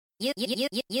You know ID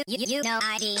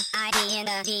in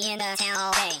the town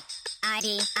all day.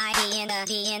 ID in the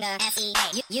SEA.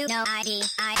 You know ID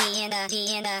in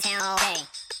the town all day.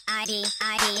 ID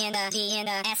in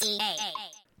the SEA.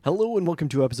 Hello and welcome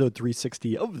to episode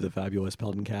 360 of the fabulous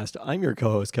Peltoncast. I'm your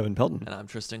co-host Kevin Pelton, And I'm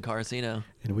Tristan Carcino.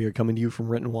 and we are coming to you from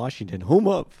Renton, Washington, home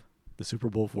of the Super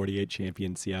Bowl 48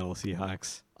 champion Seattle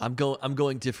Seahawks. I'm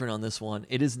going different on this one.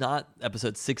 It is not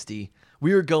episode 60.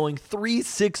 We are going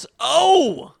 360.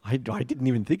 I didn't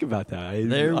even think about that.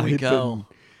 There we I had go.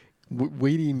 been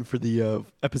waiting for the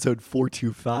episode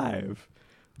 425.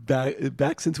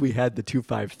 Back since we had the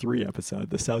 253 episode,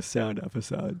 the South Sound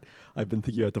episode, I've been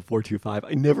thinking about the 425.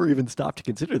 I never even stopped to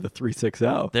consider the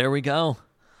 360. There we go.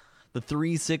 The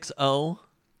 360, home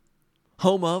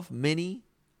of many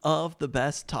of the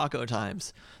best taco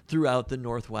times throughout the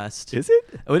Northwest. Is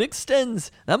it? Oh, it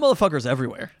extends. That motherfucker's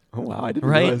everywhere. Oh, wow. I didn't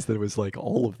Right? realize that it was like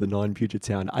all of the non-Puget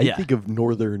Sound. I Yeah. think of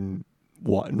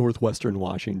northwestern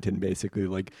Washington, basically,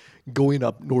 like going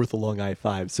up north along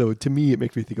I-5. So to me, it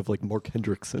makes me think of like Mark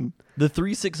Hendrickson. The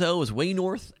 360 is way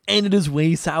north, and it is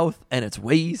way south, and it's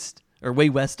way east, or way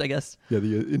west, I guess. Yeah,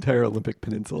 the entire Olympic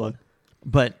Peninsula.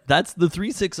 But that's the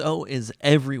 360 is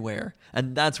everywhere,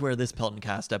 and that's where this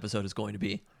Peltoncast episode is going to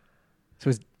be. So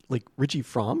is like Richie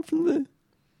Fromm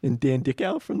and Dan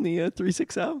Dickow from the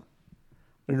 360?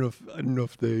 I don't know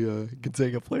if the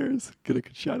Gonzaga players get a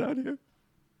good shout out here.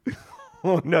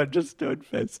 Oh no, just Stone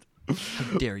Fist.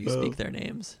 How dare you speak their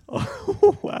names?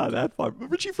 Oh wow, that far.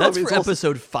 But Richie Fromm That's is for also,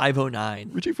 episode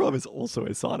 509. Richie Fromm is also a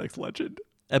Sonics legend.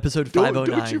 Episode Don't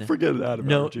 509. you forget that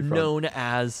about Richie Fromm. Known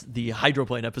as the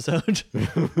hydroplane episode.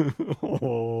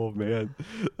 Oh man,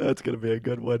 that's gonna be a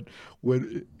good one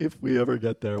if we ever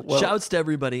get there. Well, Shouts to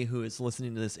everybody who is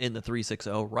listening to this in the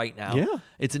 360 right now. Yeah.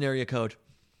 It's an area code.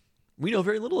 We know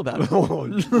very little about it. oh,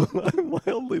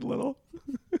 mildly little.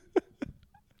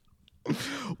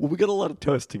 Well, we got a lot of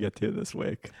toast to get to this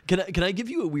week. Can I give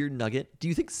you a weird nugget? Do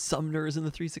you think Sumner is in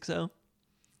the 360?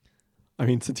 I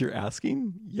mean, since you're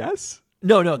asking, yes.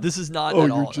 No, this is not Oh, at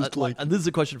you're all. just like- this is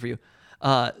a question for you.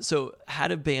 So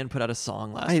had a band put out a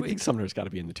song last I week. think Sumner's got to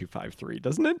be in the 253,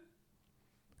 doesn't it?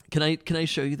 Can I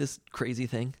show you this crazy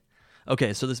thing?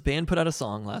 Okay, so this band put out a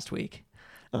song last week,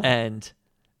 and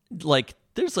like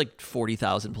there's like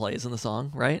 40,000 plays in the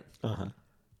song, right?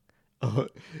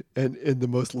 And in the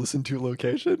most listened to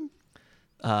location.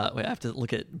 Wait, I have to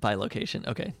look at by location.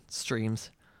 Okay,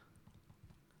 streams,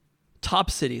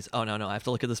 top cities. Oh no, I have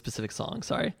to look at the specific song.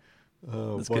 Sorry.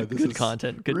 Oh That's boy, good- this good is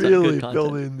content. Good really content.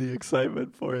 building the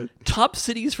excitement for it. Top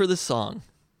cities for this song.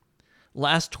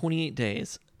 Last 28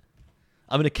 days.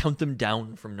 I'm gonna count them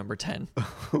down from number 10.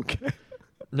 Okay.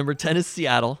 Number 10 is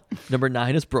Seattle. Number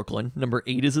 9 is Brooklyn. Number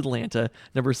 8 is Atlanta.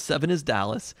 Number 7 is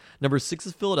Dallas. Number 6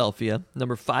 is Philadelphia.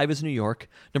 Number 5 is New York.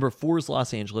 Number 4 is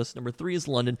Los Angeles. Number 3 is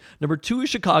London. Number 2 is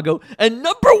Chicago. And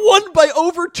number 1 by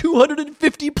over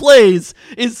 250 plays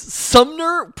is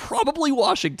Sumner, probably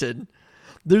Washington.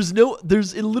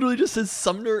 It literally just says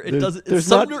Sumner. It's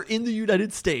Sumner in the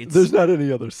United States. There's not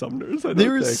any other Sumners. I don't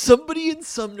There is think. somebody in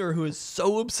Sumner who is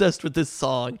so obsessed with this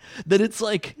song that it's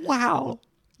like, Wow.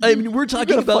 I mean, we're You talking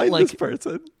gotta about find like this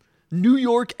person. New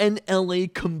York and LA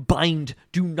combined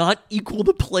do not equal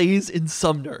the plays in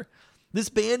Sumner. This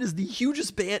band is the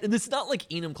hugest band, and it's not like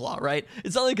Enumclaw, right?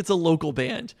 It's not like it's a local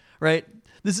band, right?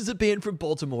 This is a band from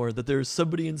Baltimore that there's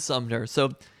somebody in Sumner. So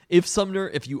if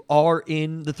you are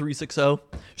in the 360,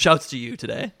 shouts to you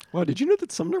today. Wow, did you know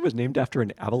that Sumner was named after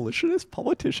an abolitionist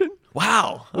politician?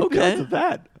 Wow. What are the odds Okay. of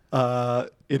that?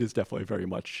 It is definitely very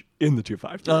much in the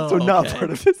 253, Oh, so not okay.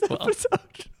 part of this Well. episode.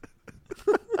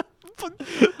 But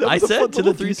that I was a fun said to the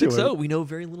little 360, detour. we know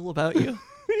very little about you.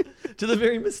 To the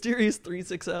very mysterious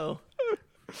 360.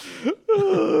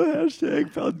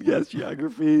 Hashtag Peltoncast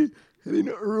geography hitting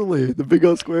early. The Big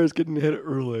O Square is getting hit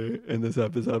early in this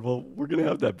episode. Well, we're going to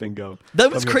have that bingo.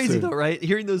 That was coming crazy soon. though, right?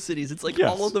 Hearing those cities, it's like Yes.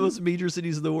 all of the most major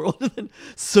cities in the world, and then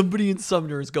somebody in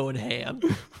Sumner is going ham.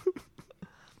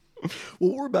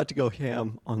 Well, we're about to go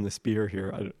ham on the spear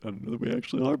here. I don't know that we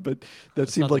actually are, but that not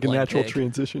seemed the like a blind natural pig.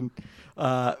 transition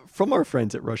from our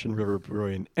friends at Russian River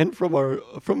Brewing and from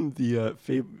the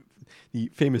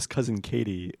famous cousin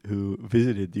Katie who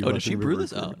visited the Oh, Russian did she River brew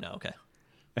this? Brewing Oh, no, okay.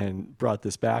 and brought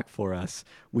this back for us.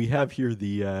 We have here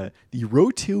the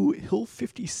Row 2 Hill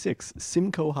 56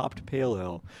 Simcoe hopped pale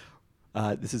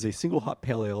ale. This is a single hop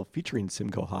pale ale featuring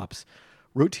Simcoe hops.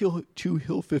 Row 2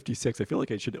 Hill 56, I feel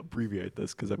like I should abbreviate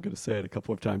this because I'm going to say it a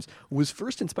couple of times, was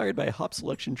first inspired by a hop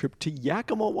selection trip to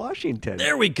Yakima, Washington,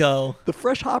 There we go. the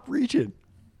fresh hop region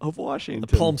of Washington.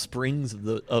 The Palm Springs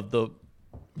of the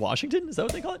Washington? Is that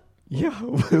what they call it? Yeah,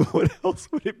 what else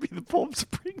would it be? The Palm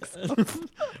Springs?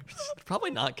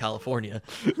 Probably not California.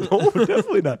 No,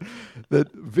 definitely not. That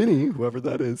Vinny, whoever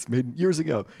that is, made years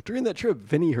ago. During that trip,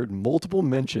 Vinny heard multiple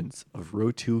mentions of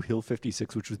Row 2 Hill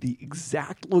 56, which was the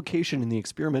exact location in the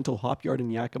experimental hop yard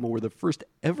in Yakima where the first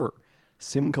ever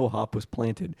Simcoe hop was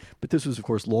planted. But this was, of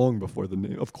course, long before the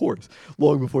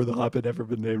hop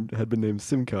had been named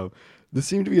Simcoe. This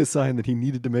seemed to be a sign that he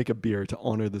needed to make a beer to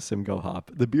honor the Simcoe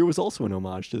hop. The beer was also an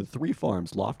homage to the three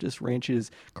farms, Loftus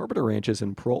Ranches, Carpenter Ranches,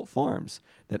 and Peralt Farms,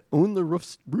 that owned the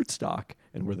rootstock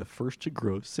and were the first to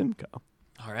grow Simcoe.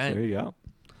 All right. There you go.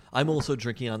 I'm also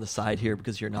drinking on the side here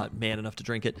because you're not man enough to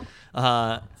drink it.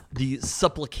 The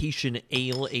Supplication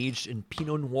Ale aged in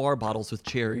Pinot Noir bottles with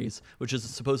cherries, which is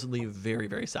supposedly very,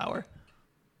 very sour.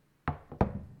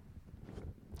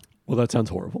 Well, that sounds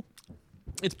horrible.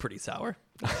 It's pretty sour.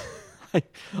 I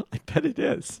bet it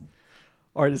is.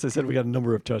 All right, as I said, we got a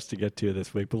number of toasts to get to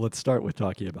this week, but let's start with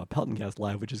talking about Peltoncast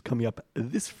Live, which is coming up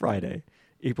this Friday,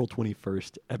 April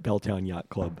 21st at Belltown Yacht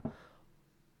Club.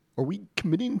 Are we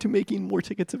committing to making more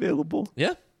tickets available?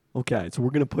 Yeah. Okay, so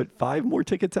we're going to put 5 more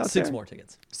tickets out there? 6 more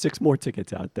tickets. 6 more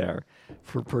tickets out there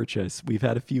for purchase. We've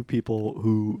had a few people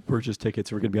who purchased tickets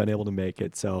who are going to be unable to make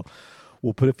it, so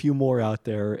we'll put a few more out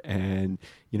there. And,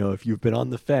 you know, if you've been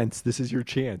on the fence, this is your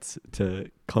chance to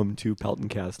come to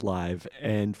Peltoncast Live.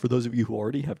 And for those of you who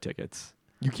already have tickets,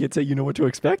 you can't say you know what to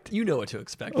expect? You know what to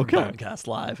expect from Peltoncast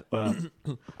Live.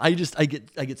 I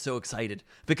get so excited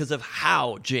because of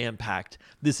how jam-packed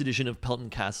this edition of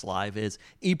Peltoncast Live is.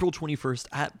 April 21st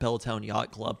at Belltown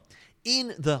Yacht Club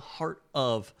in the heart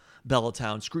of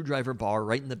Belltown. Screwdriver Bar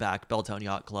right in the back, Belltown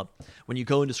Yacht Club. When you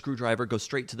go into Screwdriver, go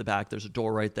straight to the back. There's a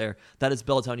door right there. That is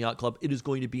Belltown Yacht Club. It is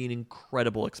going to be an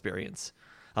incredible experience.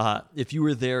 If you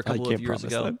were there a couple of years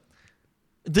ago...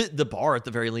 The bar, at the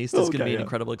very least, is going to be an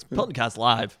incredible experience. Peltoncast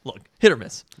Live, look, hit or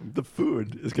miss. The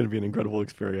food is going to be an incredible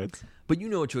experience. But you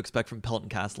know what to expect from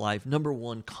Peltoncast Live. Number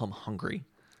one, come hungry.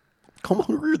 Come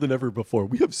hungrier than ever before.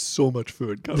 We have so much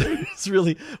food coming. It's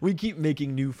really, we keep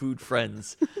making new food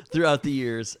friends throughout the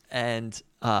years. And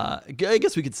I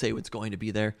guess we could say what's going to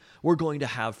be there. We're going to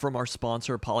have from our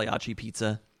sponsor, Pagliacci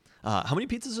Pizza. How many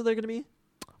pizzas are there going to be?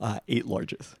 8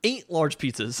 larges. 8 large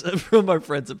pizzas from our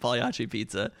friends at Pagliacci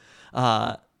Pizza.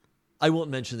 I won't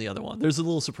mention the other one. There's a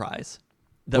little surprise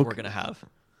that we're going to have.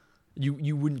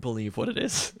 You wouldn't believe what it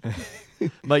is.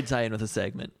 Might tie in with a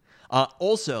segment.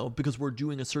 Also, because we're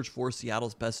doing a search for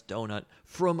Seattle's best donut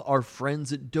from our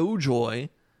friends at Doughjoy,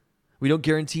 we don't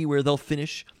guarantee where they'll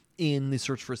finish in the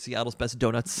search for Seattle's best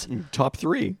donuts. Top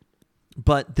 3.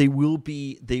 But they will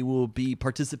be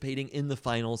participating in the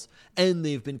finals, and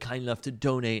they've been kind enough to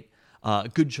donate a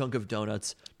good chunk of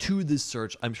donuts to this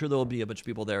search. I'm sure there will be a bunch of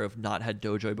people there who have not had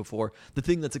Doughjoy before. The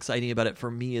thing that's exciting about it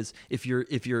for me is if you're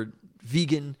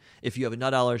vegan, if you have a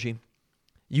nut allergy,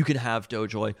 you can have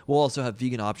Doughjoy. We'll also have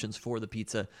vegan options for the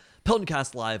pizza.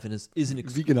 Peltoncast Live is an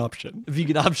vegan option.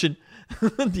 Vegan option.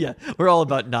 Yeah, we're all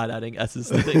about not adding S's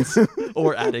to things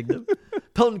or adding them.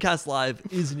 Peltoncast Live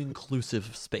is an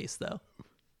inclusive space, though.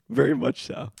 Very much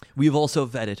so. We've also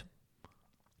vetted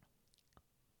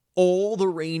all the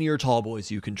Rainier tall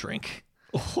boys you can drink.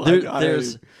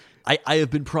 I have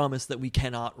been promised that we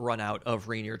cannot run out of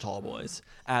Rainier tall boys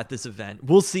at this event.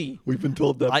 We'll see. We've been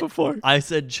told that before. I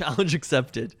said challenge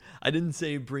accepted. I didn't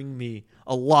say bring me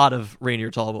a lot of Rainier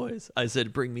tall boys. I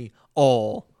said bring me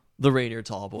all the Rainier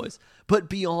tall boys. But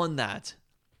beyond that,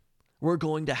 we're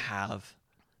going to have,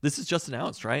 this is just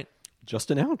announced, right?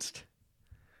 Just announced.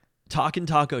 Talkin'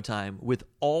 Taco Time with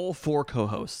all 4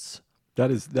 co-hosts. That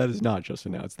is not just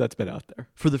announced. That's been out there.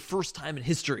 For the first time in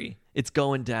history, it's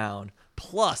going down.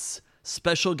 Plus,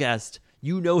 special guest,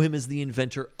 you know him as the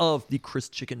inventor of the Chris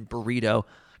Chicken Burrito.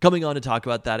 Coming on to talk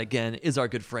about that again is our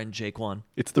good friend Jake One.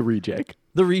 It's the Re-Jake.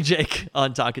 The Re-Jake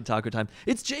on Talkin' Taco Time.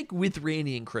 It's Jake with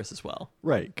Randy and Chris as well.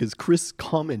 Right, because Chris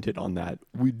commented on that.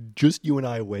 You and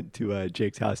I went to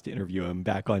Jake's house to interview him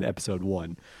back on episode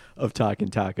 1 of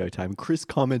Talkin' Taco Time. Chris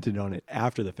commented on it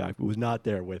after the fact, but was not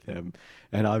there with him.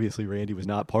 And obviously Randy was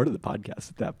not part of the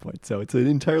podcast at that point. So it's an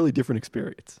entirely different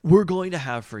experience. We're going to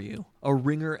have for you a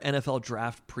Ringer NFL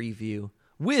Draft preview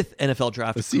with NFL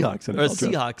Draft Seahawks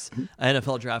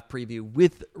NFL Draft preview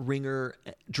with Ringer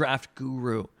Draft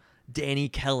Guru Danny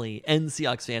Kelly and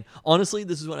Seahawks fan. Honestly,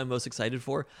 this is what I'm most excited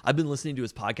for. I've been listening to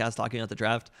his podcast talking about the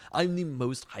draft. I'm the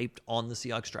most hyped on the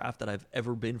Seahawks draft that I've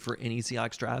ever been for any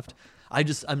Seahawks draft.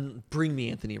 Bring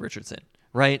me Anthony Richardson,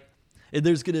 right? And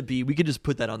there's gonna be, we could just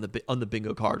put that on the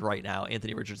bingo card right now.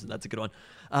 Anthony Richardson, that's a good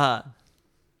one.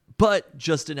 But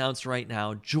just announced right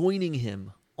now, joining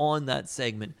him on that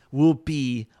segment will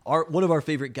be one of our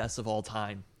favorite guests of all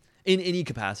time, in any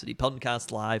capacity.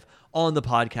 Peltoncast Live, on the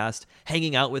podcast,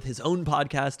 hanging out with his own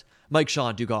podcast, Mike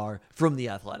Sean Dugar from The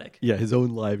Athletic. Yeah, his own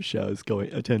live shows,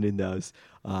 attending those.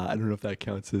 I don't know if that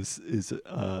counts as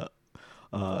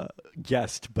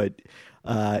guest, but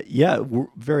yeah, we're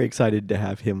very excited to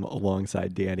have him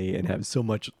alongside Danny and have so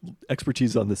much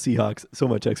expertise on the Seahawks, so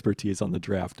much expertise on the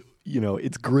draft.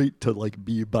 It's great to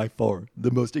be by far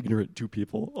the most ignorant two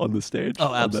people on the stage.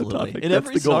 Oh, absolutely. On that topic. In That's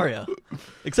every the goal. scenario,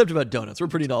 except about donuts. We're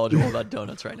pretty knowledgeable about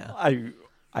donuts right now.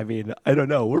 I mean, I don't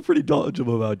know. We're pretty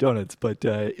knowledgeable about donuts, but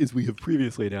as we have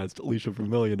previously announced, Alicia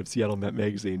Vermillion of Seattle Met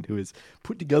Magazine, who has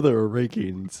put together a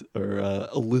rankings or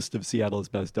a list of Seattle's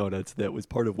best donuts that was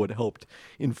part of what helped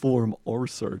inform our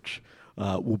search,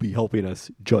 will be helping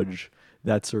us judge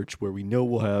that search, where we know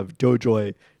we'll have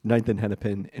Doughjoy, Ninth and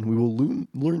Hennepin, and we will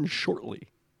learn shortly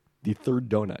the third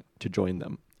donut to join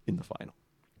them in the final.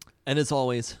 And as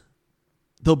always,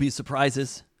 there'll be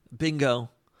surprises, bingo,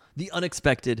 the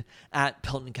unexpected at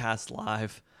Peltoncast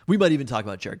Live. We might even talk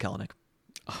about Jared Kelenic.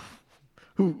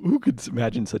 Who could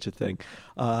imagine such a thing?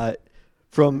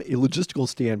 From a logistical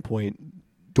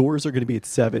standpoint, doors are going to be at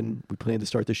 7. We plan to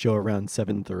start the show around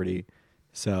 7:30.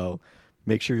 So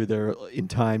make sure you're there in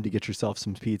time to get yourself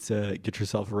some pizza, get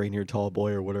yourself a Rainier Tall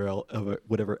Boy or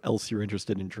whatever else you're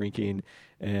interested in drinking,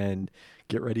 and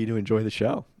get ready to enjoy the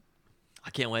show. I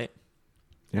can't wait.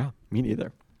 Yeah, me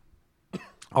neither.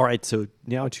 All right, so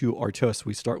now to our toast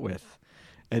we start with.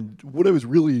 And what I was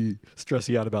really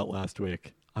stressing out about last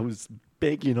week, I was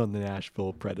banking on the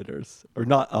Nashville Predators.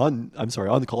 On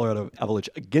the Colorado Avalanche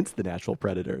against the Nashville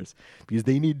Predators, because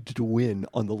they needed to win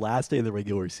on the last day of the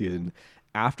regular season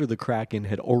after the Kraken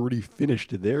had already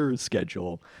finished their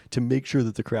schedule, to make sure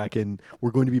that the Kraken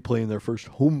were going to be playing their first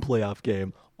home playoff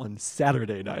game on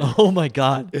Saturday night. Oh, my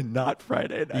God. And not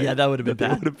Friday night. Yeah, that would have been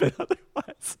bad. Would have been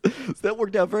otherwise. So that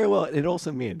worked out very well. And it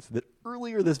also means that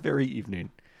earlier this very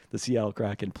evening, the Seattle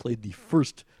Kraken played the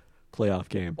first playoff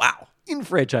game. Wow. In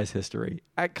franchise history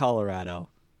at Colorado.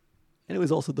 And it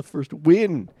was also the first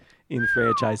win in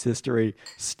franchise history.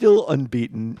 Still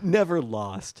unbeaten, never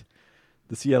lost.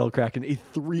 The Seattle Kraken, a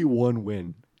 3-1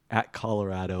 win at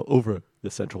Colorado over the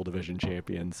Central Division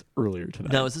champions earlier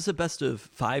tonight. Now, is this a best of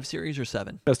 5 series or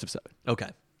 7? Best of 7. Okay.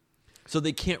 So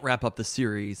they can't wrap up the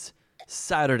series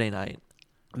Saturday night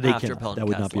They after cannot. Peltoncast That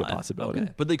would not be a Live. possibility.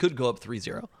 Okay. But they could go up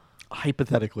 3-0.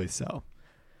 Hypothetically so.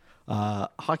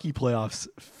 Hockey playoffs,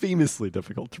 famously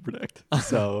difficult to predict.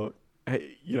 So,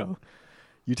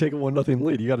 you take a 1-0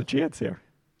 lead, you got a chance here.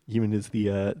 Even as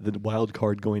the wild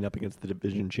card going up against the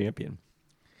division champion.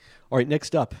 All right,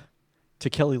 next up, to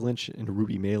Kelly Lynch and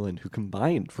Ruby Malin, who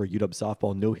combined for a UW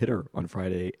softball no-hitter on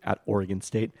Friday at Oregon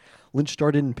State. Lynch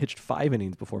started and pitched 5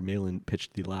 innings before Malin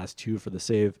pitched the last 2 for the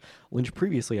save. Lynch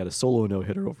previously had a solo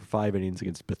no-hitter over 5 innings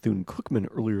against Bethune-Cookman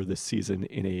earlier this season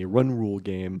in a run rule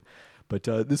game, but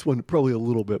this one probably a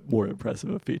little bit more impressive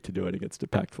a feat to do it against a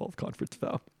Pac-12 conference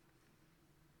foul.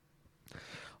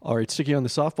 All right, sticking on the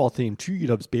softball theme, to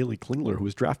UW's Bailey Klingler, who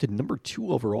was drafted number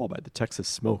 2 overall by the Texas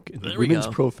Smoke in the Women's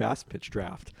Pro Fast Pitch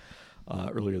Draft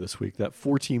earlier this week. That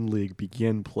 4-team league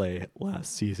began play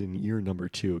last season, year number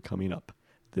 2, coming up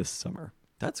this summer.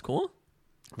 That's cool.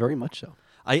 Very much so.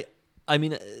 I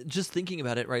mean, just thinking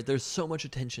about it, right, there's so much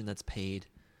attention that's paid.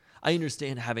 I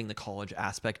understand having the college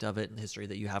aspect of it and history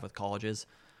that you have with colleges,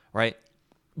 right?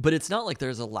 But it's not like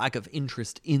there's a lack of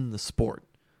interest in the sport.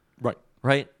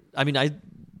 Right? I mean, I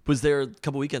was there a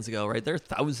couple weekends ago, right? There are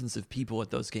thousands of people at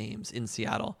those games in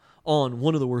Seattle on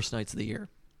one of the worst nights of the year.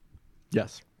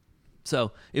 Yes.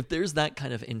 So if there's that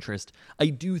kind of interest, I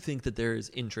do think that there is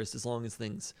interest, as long as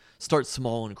things start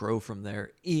small and grow from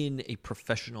there, in a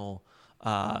professional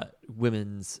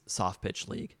women's soft pitch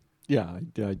league. Yeah,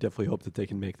 I definitely hope that they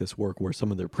can make this work where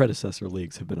some of their predecessor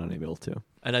leagues have been unable to.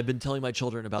 And I've been telling my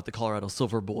children about the Colorado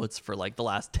Silver Bullets for like the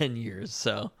last 10 years.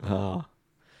 So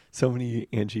so many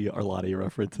Angie Arlotti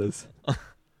references.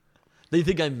 They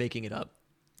think I'm making it up.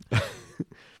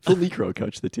 Phil Necro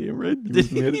coached the team, right?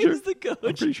 He was the coach.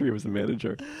 I'm pretty sure he was the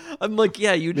manager. I'm like,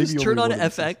 yeah, you Maybe just turn on only one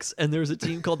of the FX and there's a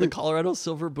team called the Colorado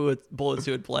Silver Bullets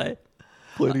who would play.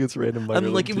 Played against random minor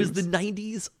I'm like, league it was the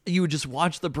teams. 90s. You would just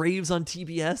watch the Braves on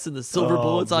TBS and the Silver Oh,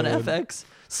 Bullets on man. FX.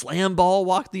 Slam ball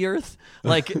walk the earth.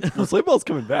 Like, Well, Slay Ball's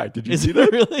coming back. Did you is see it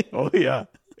that? really? Oh, yeah.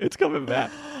 It's coming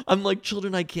back. I'm like,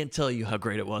 children, I can't tell you how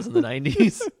great it was in the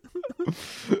 90s.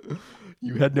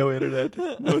 You had no internet,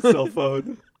 no cell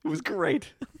phone. It was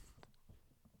great.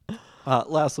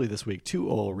 Lastly this week,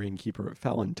 2-0 Rainkeeper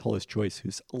Fallon Tullis Joyce,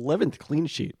 whose 11th clean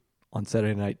sheet on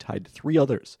Saturday night tied 3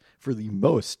 others for the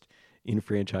most in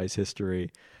franchise history,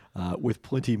 with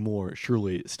plenty more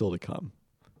surely still to come.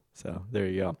 So there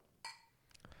you go.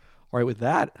 All right, with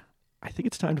that, I think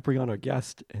it's time to bring on our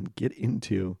guest and get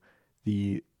into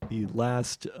the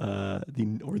last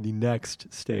the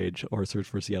next stage of our search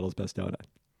for Seattle's best donut.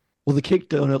 Well, the Cake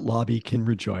Donut lobby can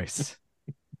rejoice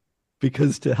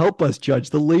because to help us judge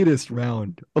the latest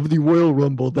round of the Royal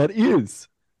Rumble that is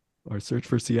our search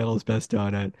for Seattle's best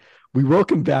donut, we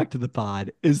welcome back to the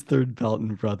pod his third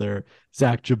Pelton brother,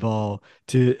 Zach Jabal,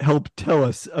 to help tell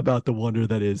us about the wonder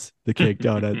that is the Cake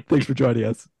Donut. Thanks for joining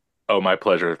us. Oh, my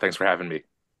pleasure. Thanks for having me.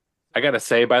 I gotta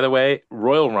say, by the way,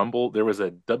 Royal Rumble, there was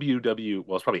a well,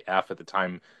 it's probably F at the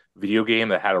time, video game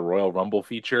that had a Royal Rumble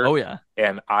feature, Oh yeah.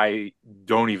 and I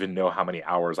don't even know how many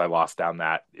hours I lost down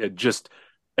that. It just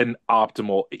an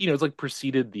optimal, it's like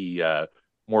preceded the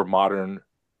more modern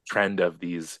trend of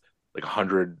these like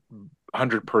 100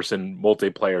 person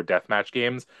multiplayer deathmatch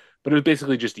games, but it was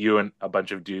basically just you and a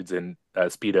bunch of dudes in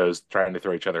Speedos trying to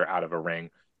throw each other out of a ring.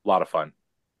 A lot of fun.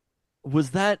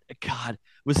 Was that God?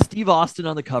 Was Steve Austin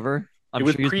on the cover? I'm It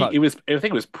was sure he's pre probably it was I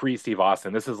think it was pre Steve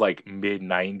Austin. This is like mid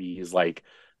 90s. Like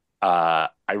I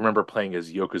remember playing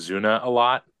as Yokozuna a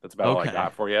lot. That's about all I okay.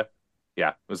 got for you. Yeah,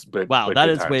 it was Wow, but that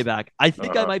good is way times. back. I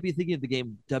think I Uh-huh. might be thinking of the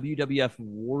game WWF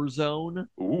Warzone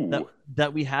that Ooh.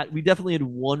 that we had. We definitely had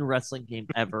one wrestling game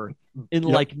ever in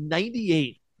Yep. like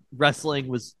 '98. Wrestling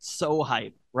was so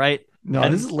hype, right? No, this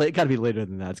And is late. Got to be later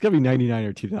than that. It's got to be 99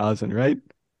 or 2000, right?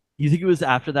 you think it was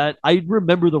after that? I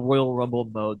remember the Royal Rumble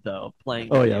mode though, playing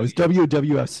Oh the yeah, it video was game.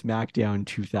 WWF SmackDown Oh,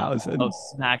 2000.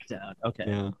 SmackDown. Okay.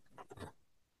 Yeah,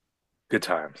 Good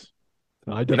times.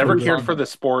 so I Never definitely cared Love for it. the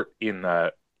sport in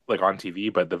like on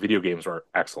TV, but the video games were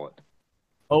excellent.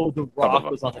 Oh, The Some of Rock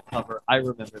them. was on the cover. I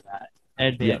remember that.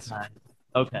 And yes. Mankind.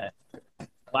 Okay.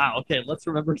 Wow. Okay. Let's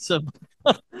remember some.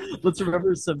 Let's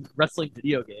remember some wrestling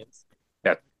video games.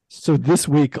 Yeah. So this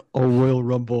week, a Royal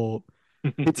Rumble,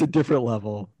 it's a different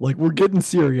level. Like we're getting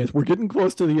serious. We're getting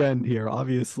close to the end here.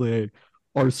 Obviously,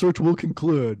 our search will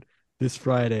conclude this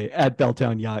Friday at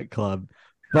Belltown Yacht Club,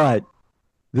 but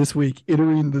this week,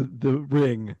 entering the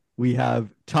ring, we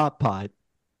have Top Pot,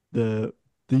 the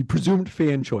the presumed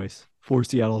fan choice for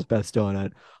Seattle's best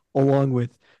donut, along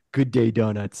with Good Day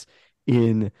Donuts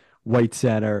in White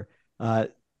Center. Uh,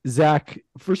 Zach,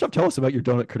 first off, tell us about your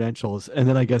donut credentials, and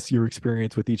then I guess your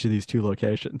experience with each of these two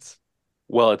locations.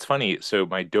 Well, it's funny. So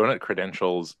my donut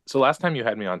credentials. So last time you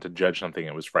had me on to judge something,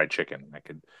 it was fried chicken. I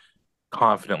could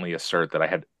confidently assert that I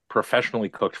had professionally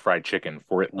cooked fried chicken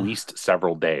for at least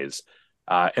several days.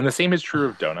 And the same is true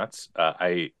of donuts.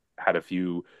 I had a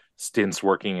few stints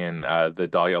working in the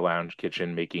Dahlia Lounge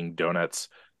kitchen making donuts,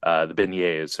 the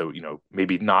beignets. So,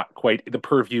 maybe not quite the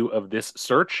purview of this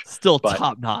search, Still but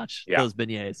top notch. yeah. Those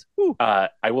beignets. Whew.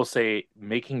 I will say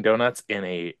making donuts in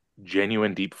a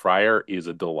genuine deep fryer is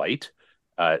a delight.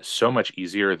 So much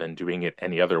easier than doing it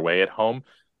any other way at home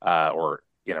or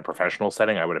in a professional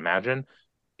setting, I would imagine.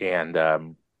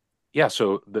 And yeah,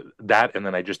 so that, and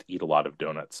then I just eat a lot of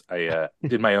donuts. I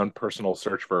did my own personal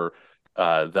search for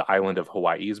the island of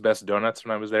Hawaii's best donuts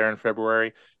when I was there in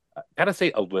February. Gotta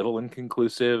say, a little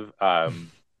inconclusive,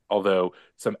 although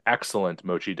some excellent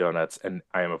mochi donuts. And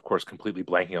I am, of course, completely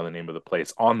blanking on the name of the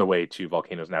place on the way to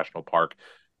Volcanoes National Park.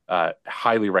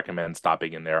 Highly recommend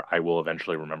stopping in there. I will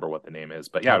eventually remember what the name is.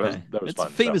 But yeah, Okay. that was It's fun.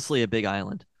 So famously a big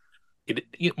island.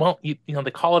 well,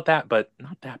 they call it that, but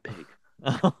not that big.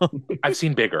 I've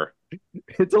seen bigger.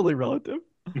 It's only relative.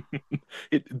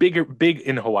 Big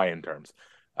in Hawaiian terms.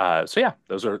 So yeah,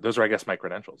 those are I guess my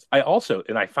credentials. I also,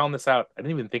 and I found this out. I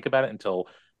didn't even think about it until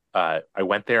I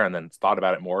went there and then thought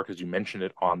about it more because you mentioned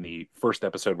it on the first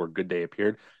episode where Good Day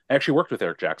appeared. I actually worked with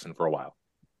Eric Jackson for a while.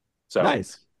 So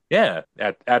Nice. yeah,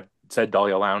 at said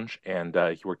Dahlia Lounge, and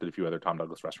he worked at a few other Tom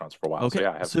Douglas restaurants for a while. So Okay.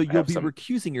 yeah, So I you'll have be some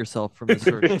recusing yourself from the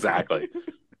search. exactly.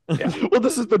 Yeah. Well,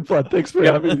 this has been fun. Thanks for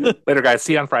Yep. having me. Later, guys.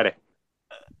 See you on Friday.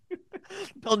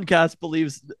 Peltoncast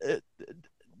believes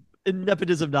in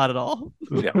nepotism not at all.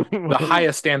 Yeah, the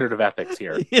highest standard of ethics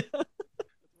here. Yeah.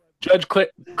 Judge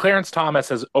Clarence Thomas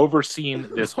has overseen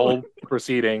this whole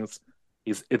proceedings.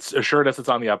 It's assured us it's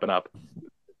on the up and up.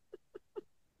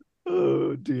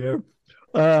 Oh dear.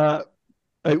 Had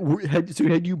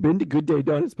you been to Good Day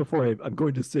Donuts before? I'm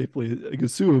going to safely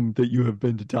assume that you have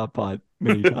been to Top Pot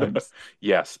many times.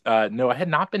 Yes. No, I had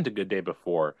not been to Good Day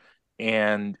before.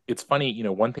 And it's funny,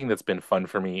 one thing that's been fun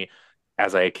for me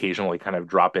as I occasionally kind of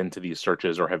drop into these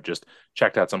searches or have just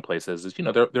checked out some places is,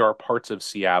 there are parts of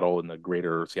Seattle and the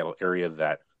greater Seattle area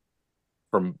that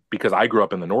because I grew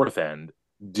up in the North End,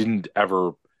 didn't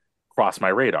ever cross my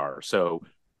radar. So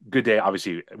Good Day,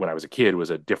 obviously, when I was a kid,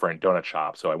 was a different donut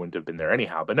shop, so I wouldn't have been there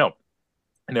anyhow. But no,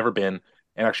 I never been,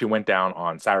 and actually went down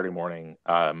on Saturday morning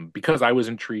because I was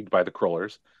intrigued by the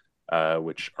crullers,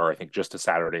 which are I think just a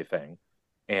Saturday thing.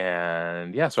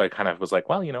 And yeah, so I kind of was like,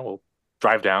 well, we'll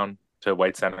drive down to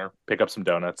White Center, pick up some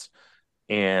donuts.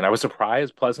 And I was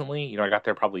surprised pleasantly. I got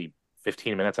there probably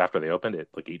 15 minutes after they opened at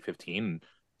like 8:15.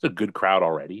 It's a good crowd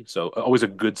already. So always a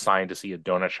good sign to see a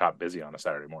donut shop busy on a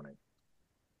Saturday morning.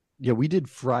 Yeah, we did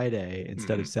Friday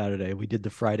instead of Mhm. Saturday. We did the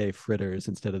Friday fritters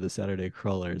instead of the Saturday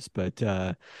crawlers. But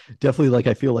definitely, like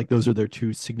I feel like those are their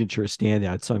two signature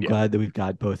standouts. So I'm Yeah. glad that we've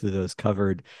got both of those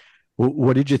covered.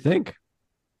 What did you think?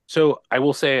 So I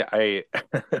will say I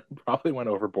probably went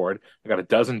overboard. I got a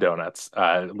dozen donuts,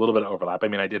 a little bit of overlap. I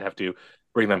mean, I did have to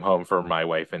bring them home for my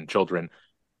wife and children.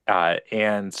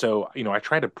 And so, I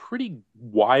tried a pretty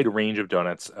wide range of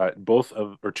donuts, both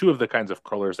of, or two of the kinds of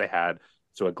curlers they had.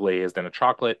 So a glazed and a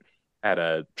chocolate. I had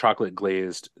a chocolate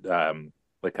glazed,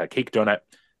 like a cake donut,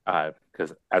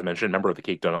 because as mentioned, member of the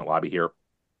cake donut lobby here.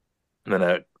 And then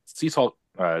a sea salt,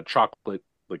 chocolate,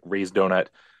 like raised donut,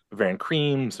 Bavarian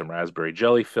cream, some raspberry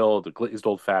jelly filled, a glazed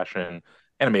old fashioned,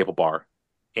 and a maple bar.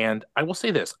 And I will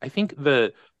say this, I think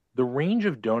the range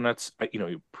of donuts,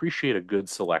 you appreciate a good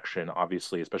selection,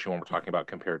 obviously, especially when we're talking about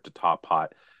compared to Top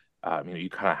Pot. You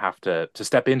kind of have to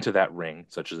step into that ring,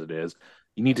 such as it is.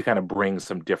 You need to kind of bring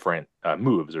some different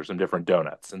moves or some different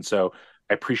donuts. And so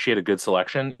I appreciate a good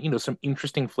selection. Some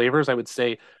interesting flavors, I would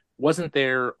say, wasn't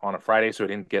there on a Friday, so I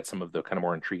didn't get some of the kind of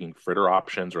more intriguing fritter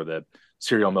options or the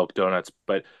cereal milk donuts.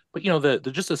 But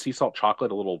the just a sea salt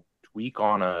chocolate, a little tweak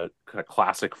on a kind of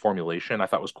classic formulation, I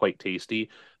thought was quite tasty.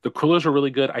 The crullers are really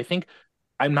good. I think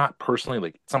I'm not personally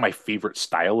like it's not my favorite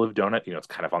style of donut. It's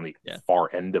kind of on the Yeah. far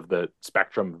end of the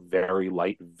spectrum, very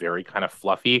light, very kind of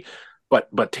fluffy,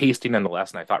 but tasty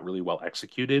nonetheless. And I thought really well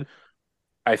executed.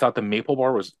 I thought the maple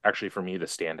bar was actually for me the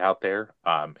standout there,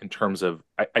 in terms of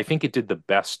I think it did the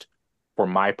best for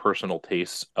my personal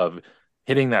tastes of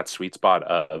hitting that sweet spot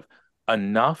of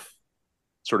enough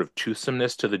sort of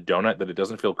toothsomeness to the donut that it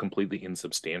doesn't feel completely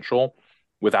insubstantial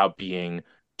without being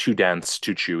too dense,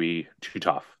 too chewy, too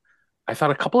tough. I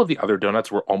thought a couple of the other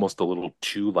donuts were almost a little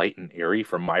too light and airy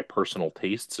for my personal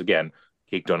tastes. Again,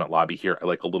 cake donut lobby here. I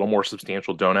like a little more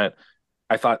substantial donut.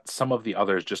 I thought some of the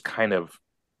others just kind of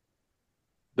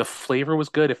the flavor was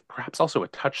good, if perhaps also a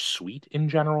touch sweet in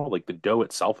general. Like the dough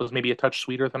itself was maybe a touch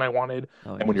sweeter than I wanted.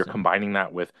 Oh, And when you're interesting. combining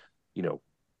that with, you know,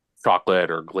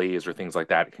 chocolate or glaze or things like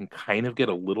that, it can kind of get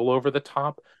a little over the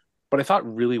top. But I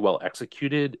thought really well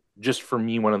executed. Just for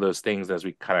me, one of those things as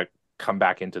we kind of come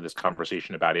back into this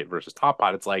conversation about it versus Top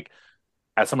Pot, it's like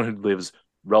as someone who lives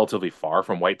relatively far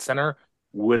from White Center,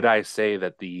 would I say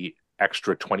that the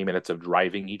extra 20 minutes of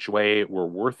driving each way were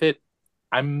worth it?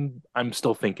 I'm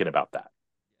still thinking about that.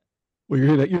 Well,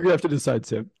 you're gonna have to decide,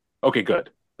 Sam. Okay,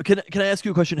 good. Can I ask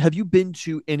you a question? Have you been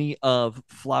to any of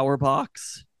Flower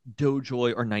Box,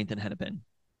 Doughjoy, or Ninth and Hennepin?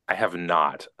 I have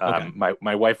not. Okay.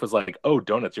 My wife was like, "Oh,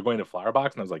 donuts, you're going to Flower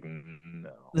Box," and I was like,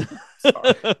 "No,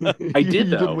 sorry." I did You didn't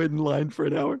though. wait in line for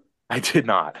an hour. I did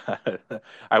not.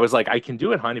 I was like, "I can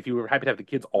do it, hon, if you were happy to have the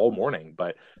kids all morning."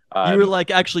 But You were um,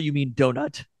 like, actually, you mean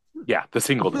donut. yeah, the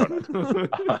single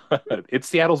donut. It's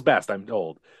Seattle's best, I'm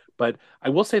told. But I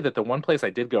will say that the one place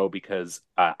I did go because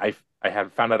I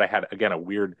had found out I had again a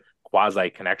weird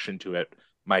quasi connection to it.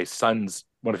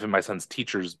 One of my son's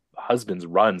teachers' husbands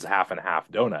runs half and half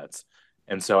donuts,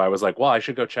 and so I was like, well, I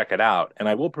should go check it out. And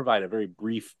I will provide a very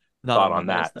brief Not thought on my on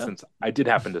list, that though. since I did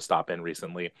happen to stop in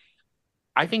recently.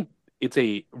 I think it's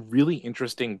a really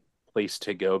interesting place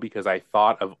to go because I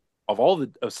thought of all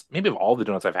the maybe of all the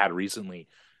donuts I've had recently,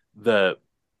 the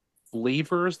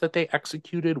flavors that they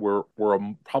executed were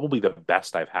probably the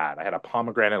best I've had. I had a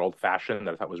pomegranate old fashioned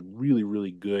that I thought was really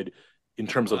really good in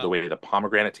terms of the Wow. way the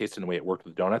pomegranate tasted and the way it worked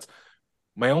with donuts.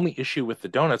 My only issue with the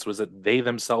donuts was that they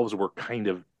themselves were kind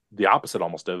of the opposite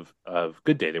almost of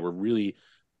Good Day. They were really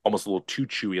almost a little too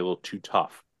chewy, a little too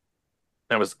tough.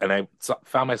 And I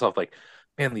found myself like,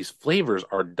 man, these flavors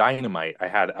are dynamite. I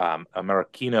had a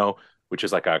maraschino, which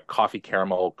is like a coffee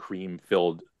caramel cream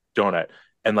filled donut,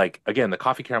 and like again, the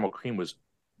coffee caramel cream was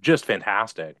just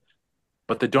fantastic.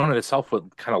 But the donut itself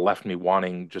would kind of left me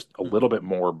wanting just a Mm. little bit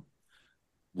more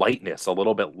lightness, a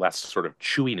little bit less sort of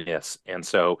chewiness. And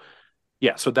so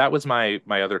yeah, so that was my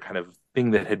other kind of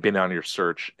thing that had been on your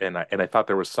search, and I thought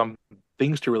there was some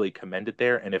things to really commend it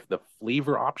there. And if the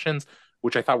flavor options,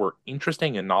 which I thought were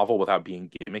interesting and novel without being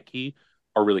gimmicky,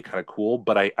 are really kind of cool,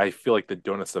 but I feel like the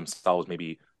donuts themselves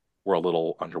maybe were a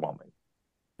little underwhelming.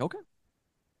 Okay.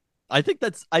 I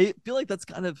feel like that's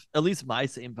kind of at least my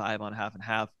same vibe on half and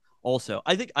half. Also,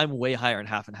 I think I'm way higher in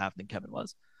half and half than Kevin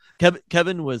was.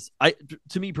 Kevin was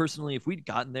to me personally, if we'd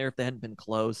gotten there, if they hadn't been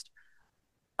closed,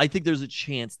 I think there's a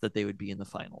chance that they would be in the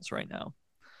finals right now.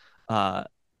 Uh,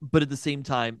 but at the same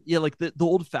time, yeah, like the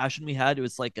old fashioned we had, it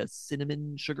was like a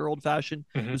cinnamon sugar old fashioned.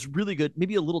 It was really good,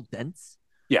 maybe a little dense.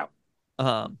 Yeah.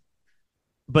 Um,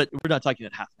 but we're not talking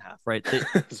about half and half, right?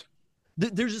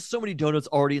 There's just so many donuts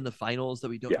already in the finals that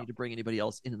we don't Yeah. need to bring anybody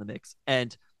else into the mix.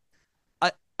 And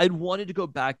I'd wanted to go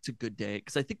back to Good Day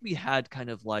because I think we had kind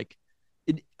of like,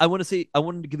 I wanted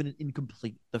to give it an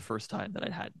incomplete the first time that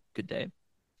I'd had Good Day,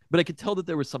 but I could tell that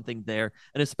there was something there,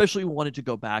 and especially wanted to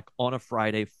go back on a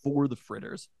Friday for the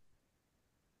fritters.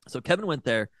 So Kevin went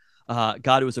there. It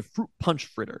was a fruit punch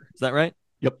fritter. Is that right?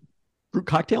 Yep. Fruit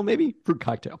cocktail, maybe? Fruit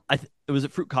cocktail. It was a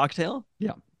fruit cocktail.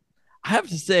 Yeah. I have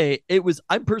to say it was.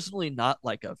 I'm personally not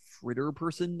like a fritter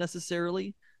person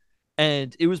necessarily,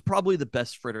 and it was probably the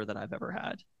best fritter that I've ever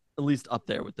had, at least up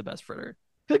there with the best fritter.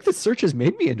 I feel like the search has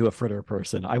made me into a fritter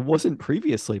person. I wasn't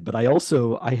previously, but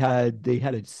they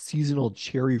had a seasonal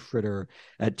cherry fritter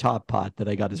at Top Pot that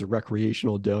I got as a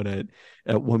recreational donut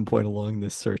at one point along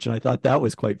this search, and I thought that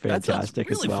was quite fantastic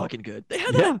really as well. Fucking good. They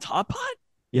had that at Top Pot.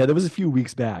 Yeah, that was a few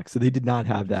weeks back, so they did not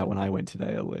have that when I went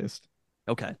today, at least.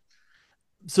 Okay.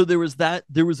 So there was that.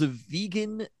 There was a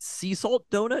vegan sea salt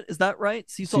donut. Is that right?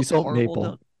 Sea salt maple.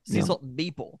 Donut. Sea salt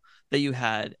maple that you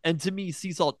had. And to me,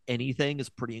 sea salt anything is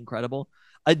pretty incredible.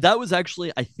 That was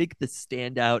actually, I think, the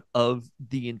standout of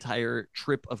the entire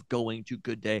trip of going to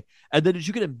Good Day. And then did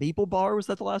you get a maple bar? Was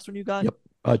that the last one you got?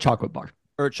 Yep. Chocolate bar.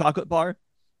 Or a chocolate bar?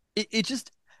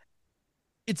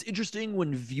 It's interesting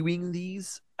when viewing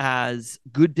these as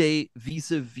Good Day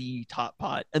vis-a-vis Top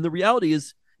Pot. And the reality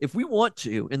is, if we want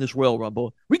to in this Royal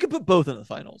Rumble, we could put both in the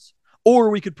finals, or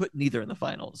we could put neither in the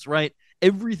finals, right?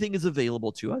 Everything is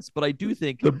available to us, but I do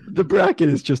think the bracket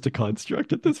is just a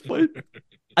construct at this point.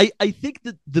 I think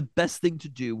that the best thing to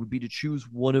do would be to choose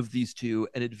one of these two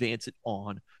and advance it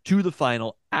on to the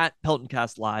final at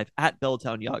Peltoncast Live at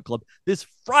Belltown Yacht Club this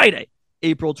Friday,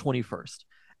 April 21st.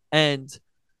 And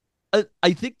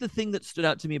I think the thing that stood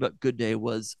out to me about Good Day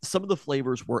was some of the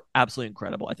flavors were absolutely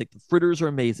incredible. I think the fritters are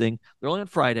amazing. They're only on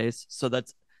Fridays, so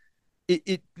that's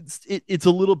it's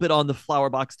a little bit on the flower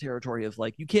box territory of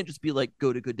like, you can't just be like,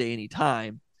 go to Good Day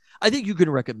anytime. I think you can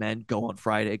recommend go on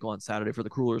Friday, go on Saturday for the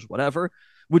crullers, whatever,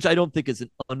 which I don't think is an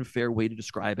unfair way to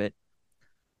describe it.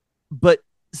 But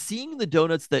seeing the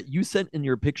donuts that you sent in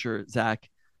your picture, Zach,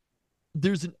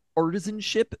 there's an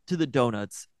artisanship to the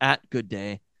donuts at Good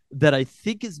Day that I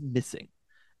think is missing.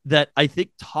 That I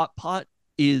think Top Pot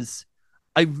is,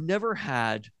 I've never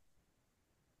had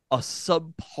a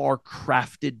subpar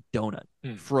crafted donut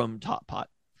from Top Pot.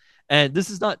 And this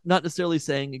is not necessarily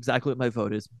saying exactly what my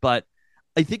vote is, but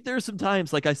I think there are some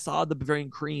times, like I saw the Bavarian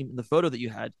cream in the photo that you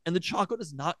had, and the chocolate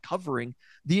is not covering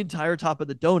the entire top of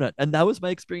the donut. And that was my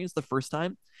experience the first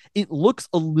time. It looks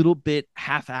a little bit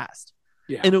half-assed.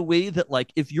 Yeah. In a way that,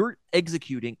 like, if you're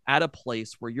executing at a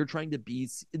place where you're trying to be,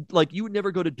 like, you would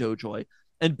never go to Doughjoy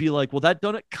and be like, well, that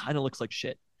donut kind of looks like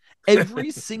shit.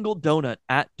 Every single donut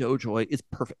at Doughjoy is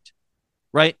perfect,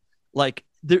 right? Like,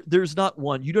 there's not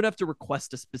one. You don't have to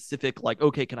request a specific, like,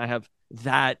 okay, can I have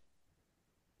that,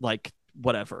 like,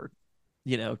 whatever,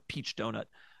 peach donut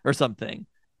or something.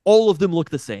 All of them look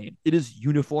the same. It is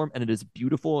uniform and it is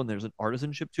beautiful, and there's an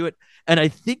artisanship to it. And I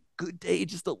think Good Day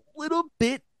just a little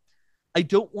bit, I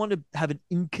don't want to have an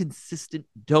inconsistent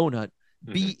donut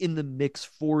be in the mix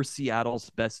for Seattle's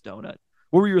best donut.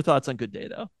 What were your thoughts on Good Day,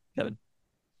 though, Kevin?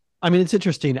 I mean, it's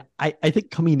interesting. I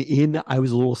think coming in, I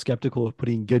was a little skeptical of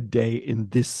putting Good Day in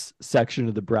this section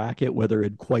of the bracket, whether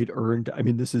it quite earned. I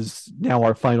mean, this is now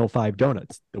our final 5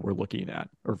 donuts that we're looking at,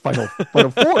 or final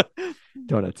 4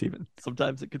 donuts even.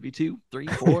 Sometimes it could be 2, 3,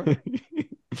 4.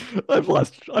 I've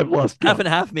lost half and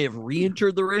half may have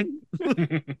re-entered the ring.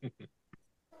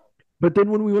 But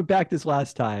then when we went back this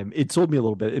last time, it sold me a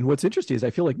little bit. And what's interesting is I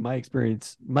feel like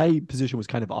my position was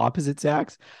kind of opposite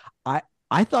Zach's.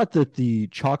 I thought that the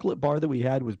chocolate bar that we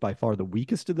had was by far the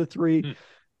weakest of the 3.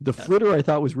 The fritter I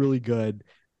thought was really good.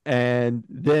 And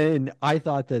then I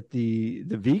thought that the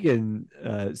vegan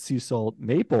sea salt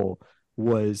maple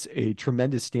was a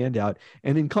tremendous standout.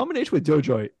 And in combination with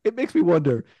Doughjoy, it makes me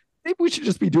wonder, maybe we should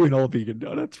just be doing all vegan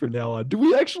donuts from now on. Do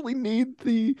we actually need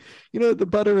the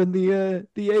butter and the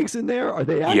eggs in there? Are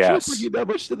they actually bringing that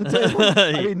much to the table?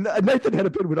 I mean, Nathan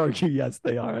Hennepin would argue, yes,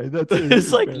 they are.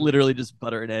 It's like literally just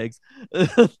butter and eggs.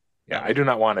 Yeah, I do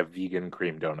not want a vegan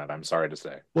cream donut. I'm sorry to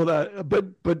say. Well,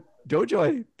 but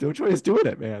Doughjoy is doing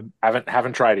it, man.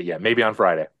 Haven't tried it yet. Maybe on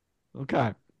Friday.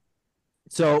 Okay.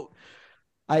 So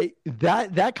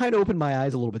that kind of opened my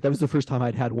eyes a little bit. That was the first time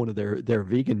I'd had one of their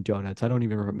vegan donuts. I don't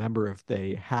even remember if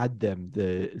they had them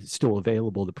still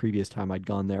available the previous time I'd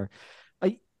gone there.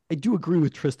 I do agree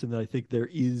with Tristan that I think there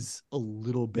is a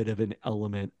little bit of an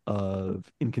element of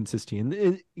inconsistency,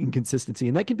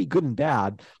 and that can be good and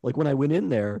bad. Like when I went in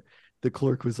there, the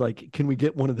clerk was like, "Can we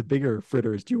get one of the bigger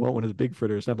fritters? Do you want one of the big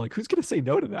fritters?" And I'm like, "Who's going to say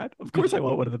no to that? Of course, I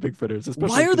want one of the big fritters." Why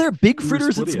Especially are because there big we were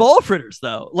fritters and splitting it. small fritters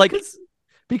though? Like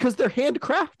Because they're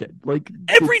handcrafted. Like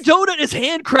every donut is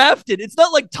handcrafted. It's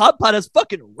not like Top Pot has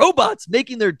fucking robots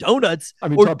making their donuts I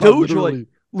mean, or Top Pot Doughjoy.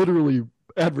 literally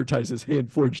advertises hand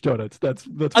forged donuts. That's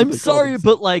what I'm they call sorry, themselves.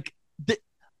 but like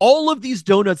all of these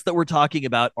donuts that we're talking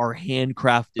about are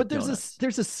handcrafted But there's donuts.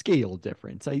 there's a scale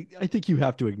difference. I think you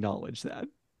have to acknowledge that.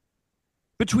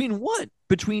 Between what?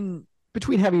 Between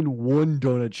Having one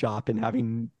donut shop and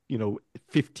having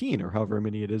 15 or however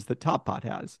many it is that Top Pot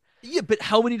has. yeah, but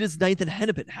how many does Ninth and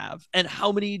Hennepin have, and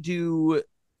how many do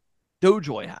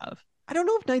Doughjoy have? I don't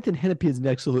know if Ninth and Hennepin is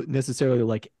necessarily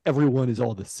like everyone is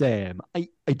all the same. I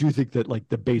do think that like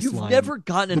the baseline. You've never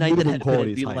gotten a the Ninth and minimum Hennepin quality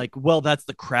and is be high. like, well, that's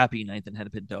the crappy Ninth and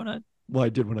Hennepin donut. Well, I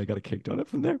did when I got a cake donut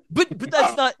from there. But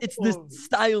that's not. It's this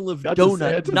style of Got to say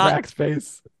donut, it to not Mac's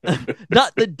face.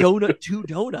 not the donut to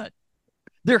donut.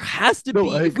 There has to No, be.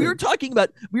 I If we were agree.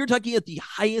 talking at the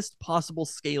highest possible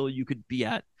scale you could be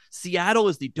at. Seattle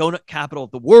is the donut capital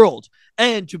of the world,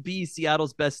 and to be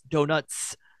Seattle's best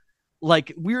donuts,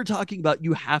 like we're talking about,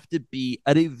 you have to be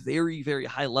at a very, very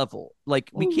high level. Like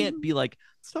we can't be like,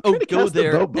 Stop oh, trying to go cast the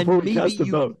there vote before and we maybe cast the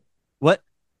you vote. what?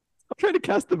 I'm trying to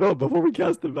cast the vote before we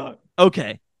cast the vote.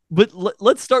 Okay, but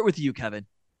let's start with you, Kevin,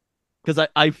 because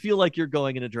I feel like you're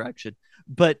going in a direction.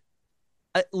 But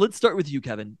let's start with you,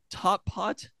 Kevin. Top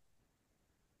Pot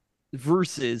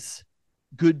versus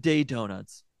Good Day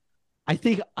Donuts. I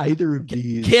think either of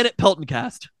these. Can it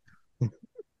Peltoncast?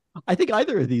 I think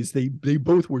either of these, they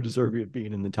both were deserving of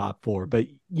being in the top four. But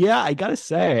yeah, I gotta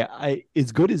say,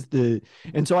 as good as the,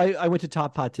 and so I went to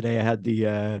Top Pot today. I had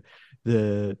the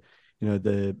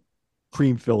the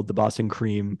cream filled, the Boston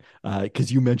cream,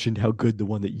 because you mentioned how good the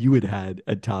one that you had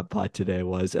at Top Pot today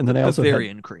was, and then I also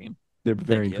Bavarian had cream. their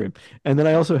Bavarian cream, and then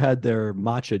I also had their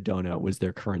matcha donut was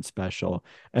their current special.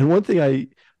 And one thing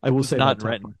I will say not about Top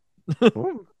Renton.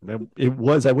 Pot, it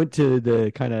was, I went to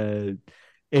the kind of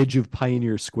edge of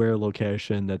Pioneer Square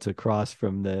location that's across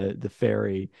from the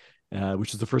ferry,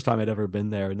 which is the first time I'd ever been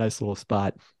there. A nice little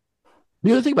spot.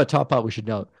 The other thing about Top Pot we should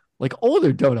note, like all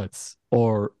their donuts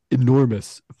are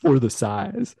enormous for the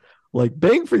size. Like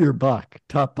bang for your buck,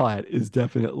 Top Pot is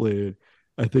definitely,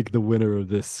 I think, the winner of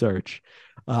this search.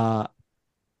 Uh,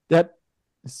 that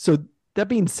so that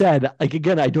being said, like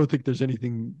again, I don't think there's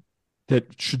anything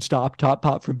that should stop Top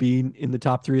Pot from being in the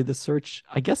top three of the search.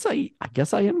 I guess I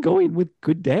am going with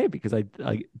Good Day because I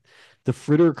the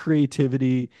fritter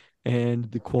creativity and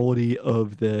the quality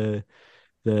of the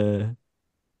vegan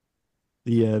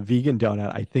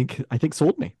donut I think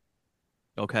sold me.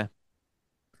 Okay.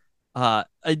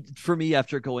 For me,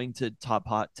 after going to Top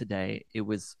Pot today, it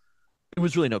was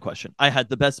really no question. I had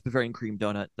the best Bavarian cream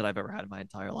donut that I've ever had in my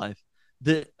entire life.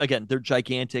 They're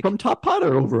gigantic. From Top Pot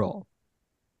or overall?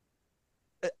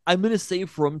 I'm gonna say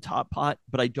from Top Pot,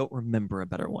 but I don't remember a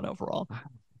better one overall.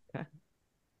 Okay.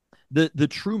 The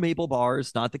true maple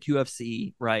bars, not the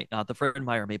QFC, right? Not the Fred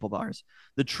Meyer maple bars.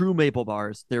 The true maple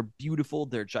bars. They're beautiful.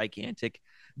 They're gigantic.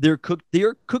 They're cooked. They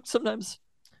are cooked sometimes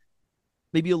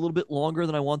maybe a little bit longer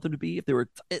than I want them to be. If they were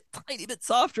a tiny bit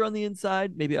softer on the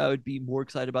inside, maybe I would be more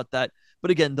excited about that.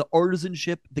 But again, the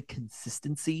artisanship, the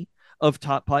consistency of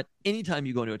Top Pot, anytime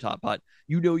you go into a Top Pot,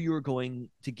 you know you are going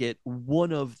to get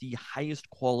one of the highest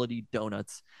quality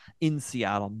donuts in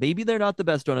Seattle. Maybe they're not the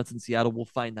best donuts in Seattle. We'll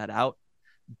find that out.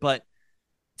 But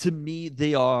to me,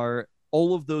 they are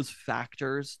all of those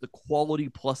factors, the quality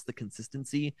plus the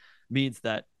consistency means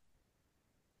that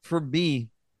for me,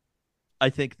 I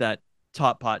think that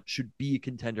Top Pot should be a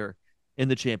contender in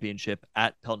the championship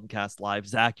at Peltoncast Live.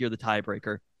 Zach, you're the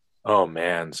tiebreaker. Oh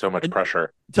man, so much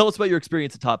pressure. Tell us about your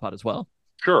experience at Top Pot as well.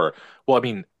 Sure. Well, I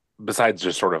mean, besides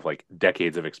just sort of like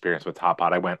decades of experience with Top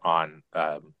Pot, I went on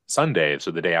Sunday,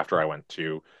 so the day after I went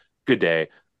to Good Day,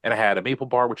 and I had a maple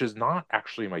bar, which is not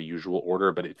actually my usual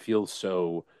order, but it feels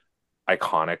so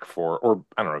iconic or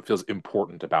I don't know, it feels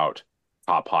important about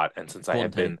Top Pot. And since I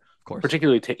had been of course,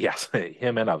 particularly, yes,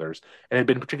 him and others, and had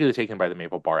been particularly taken by the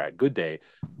maple bar at Good Day,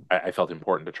 I felt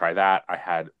important to try that. I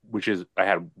had what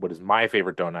is my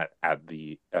favorite donut at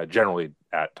the generally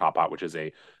at Top Pot, which is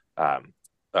a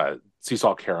sea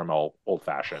salt caramel old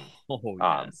fashioned. Oh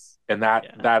yes, and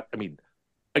that I mean,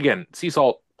 again, sea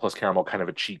salt plus caramel kind of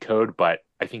a cheat code, but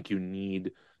I think you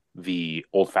need the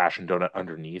old fashioned donut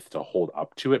underneath to hold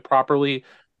up to it properly.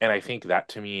 And I think that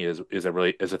to me is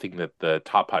a thing that the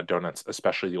Top Pot donuts,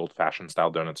 especially the old fashioned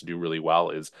style donuts, do really well.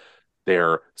 Is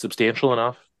they're substantial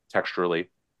enough texturally,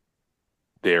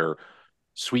 They're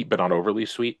sweet but not overly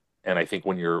sweet. And I think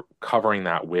when you're covering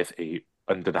that with a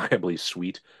undeniably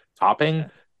sweet topping, Yeah.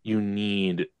 you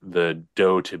need the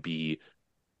dough to be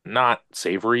not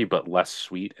savory but less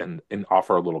sweet and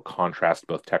offer a little contrast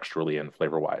both texturally and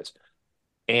flavor wise.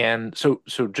 And so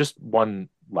just one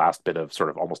last bit of sort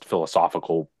of almost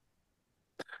philosophical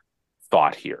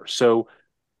thought here. So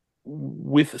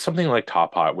with something like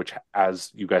Top Hot, which,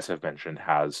 as you guys have mentioned,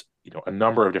 has a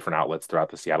number of different outlets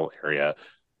throughout the Seattle area.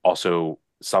 Also,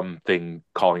 something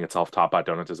calling itself Top Hot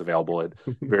Donuts is available at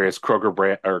various Kroger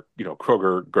brand or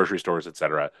Kroger grocery stores,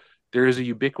 etc. There is a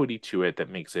ubiquity to it that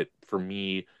makes it, for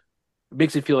me,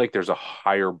 makes it feel like there's a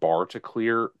higher bar to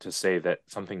clear to say that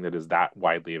something that is that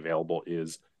widely available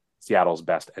is Seattle's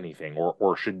best anything,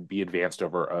 or should be advanced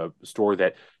over a store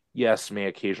that, yes, may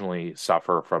occasionally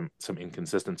suffer from some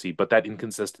inconsistency, but that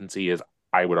inconsistency is,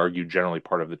 I would argue, generally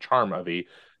part of the charm of a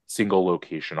single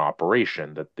location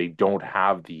operation, that they don't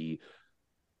have the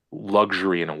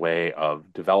luxury in a way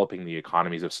of developing the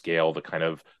economies of scale, the kind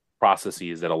of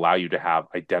processes that allow you to have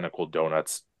identical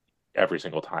donuts every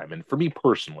single time. And for me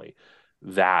personally,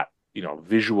 that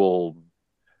visual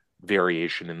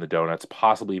variation in the donuts,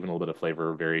 possibly even a little bit of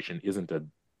flavor variation, isn't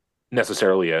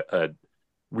necessarily a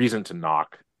reason to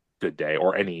knock Good Day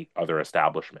or any other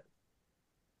establishment.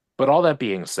 But all that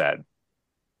being said,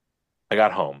 I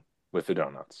got home with the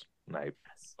donuts and I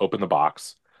opened the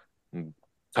box and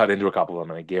cut into a couple of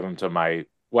them and I gave them to my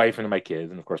wife and to my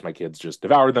kids. And of course, my kids just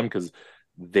devoured them because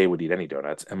they would eat any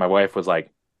donuts. And my wife was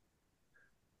like,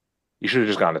 "You should have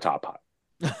just gone to Top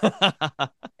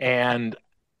Hot." And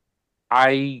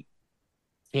I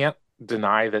can't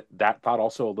deny that thought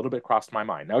also a little bit crossed my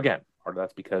mind. Now, again, part of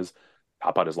that's because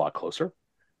Top Hot is a lot closer,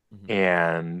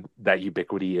 and that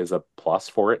ubiquity is a plus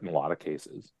for it in a lot of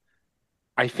cases.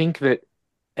 I think that,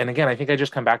 and again, I think I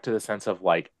just come back to the sense of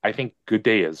like, I think Good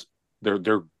Day is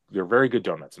they're very good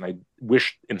donuts, and I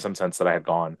wish in some sense that I had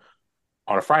gone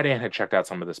on a Friday and had checked out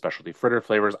some of the specialty fritter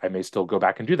flavors. I may still go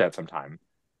back and do that sometime.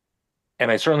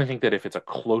 And I certainly think that if it's a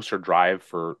closer drive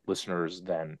for listeners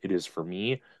than it is for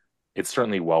me, it's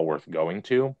certainly well worth going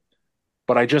to.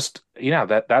 But I just,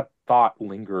 that thought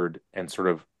lingered and sort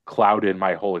of clouded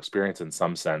my whole experience in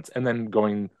some sense. And then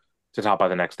going to Top by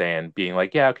the next day and being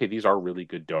like, yeah, okay, these are really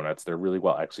good donuts. They're really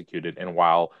well executed. And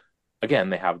while, again,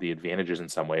 they have the advantages in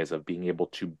some ways of being able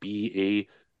to be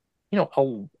a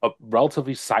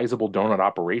relatively sizable donut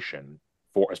operation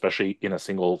for, especially in a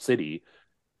single city,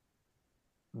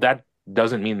 that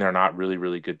doesn't mean they're not really,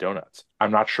 really good donuts.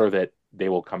 I'm not sure that they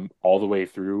will come all the way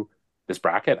through this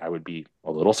bracket. I would be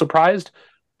a little surprised,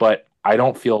 but I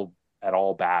don't feel at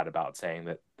all bad about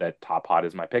saying that Top Hot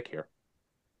is my pick here.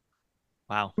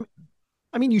 Wow.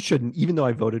 I mean, you shouldn't, even though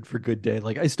I voted for Good Day.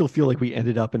 Like, I still feel like we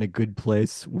ended up in a good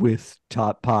place with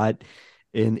Top Pot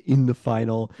and in the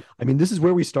final. I mean, this is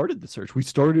where we started the search. We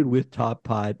started with Top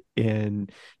Pot and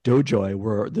Doughjoy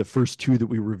were the first two that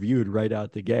we reviewed right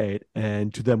out the gate.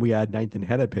 And to them, we add Ninth and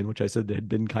Hennepin, which I said had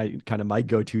been kind of my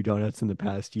go-to donuts in the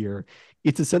past year.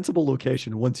 It's a sensible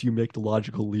location once you make the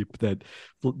logical leap that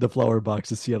the Flower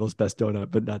Box is Seattle's best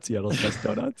donut, but not Seattle's best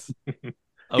donuts. Okay.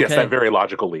 Yes, that very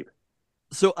logical leap.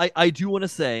 So I do want to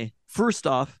say, first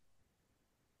off,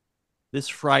 this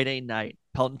Friday night,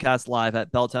 Peltoncast Live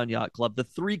at Belltown Yacht Club, the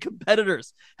three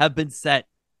competitors have been set.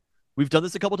 We've done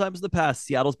this a couple times in the past.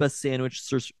 Seattle's best sandwich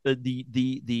search,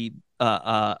 the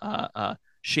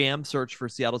sham search for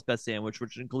Seattle's best sandwich,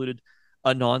 which included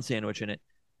a non-sandwich in it,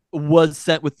 was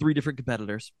set with three different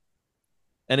competitors.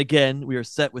 And again, we are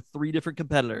set with three different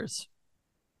competitors.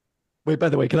 Wait, by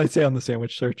the way, can I say on the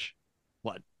sandwich search?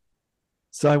 What?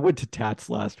 So I went to Tats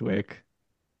last week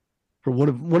for one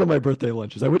of my birthday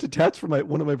lunches. I went to Tats for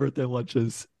one of my birthday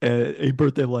lunches, a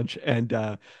birthday lunch, and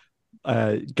got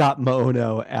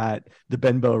Maono at the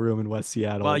Benbow Room in West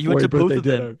Seattle. Wow, you went to both of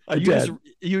them.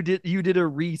 You did a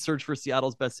research for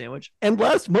Seattle's best sandwich. And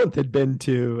last month had been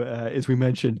to, as we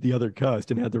mentioned, the other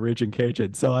coast and had the Raging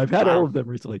Cajun. So I've had all of them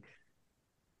recently.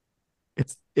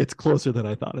 It's closer than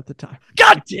I thought at the time.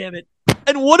 God damn it!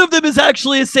 And one of them is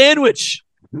actually a sandwich.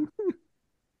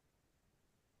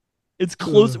 It's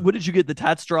close. What did you get? The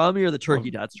tatstrami or the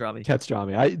turkey tatstrami?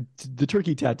 Tatstrami. The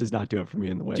turkey tat does not do it for me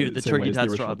in the way. Dude, the turkey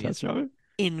tatstrami is tatstrami.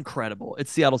 Incredible.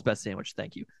 It's Seattle's best sandwich.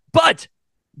 Thank you. But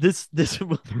this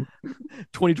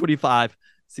 2025,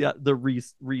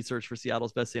 the research for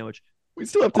Seattle's best sandwich. We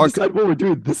still have to decide what we're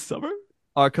doing this summer.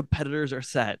 Our competitors are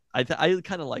set. I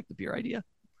kind of like the beer idea.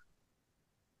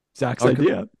 Zach's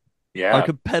idea. Yeah. Our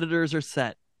competitors are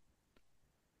set.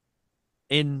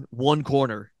 In one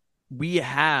corner, we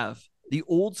have the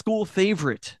old school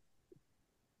favorite.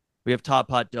 We have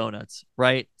Top Hot Donuts,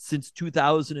 right? Since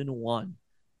 2001.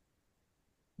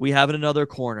 we have in another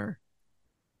corner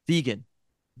vegan,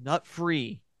 nut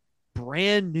free,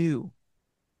 brand new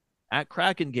at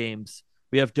Kraken Games.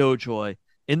 We have Doughjoy.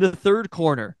 In the third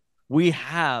corner, we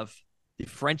have the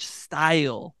French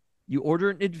style. You order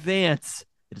it in advance.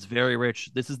 It is very rich.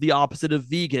 This is the opposite of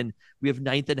vegan. We have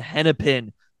Ninth and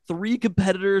Hennepin. 3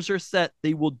 competitors are set.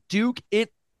 They will duke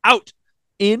it out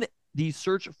in the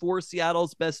search for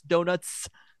Seattle's best donuts.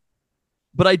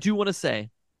 But I do want to say,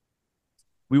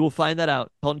 we will find that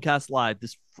out. Peltoncast Live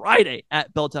this Friday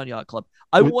at Belltown Yacht Club.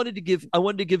 I wanted to give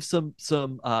some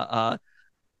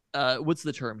what's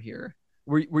the term here?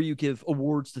 Where you give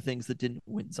awards to things that didn't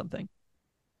win something.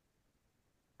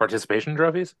 Participation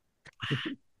trophies?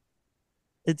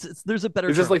 It's there's a better.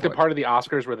 Is this like the part part of the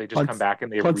Oscars where they just come back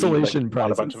and they consolation read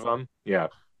like, a bunch prizes. of them? Yeah.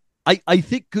 I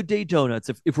think Good Day Donuts,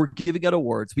 if we're giving out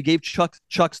awards, we gave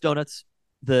Chuck's Donuts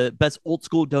the best old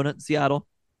school donut in Seattle.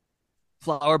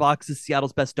 Flower Box is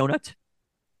Seattle's best donut.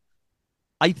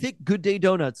 I think Good Day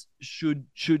Donuts should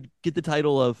get the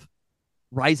title of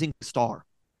Rising Star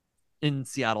in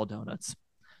Seattle Donuts.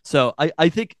 So I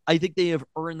think they have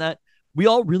earned that. We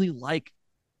all really like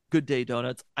Good Day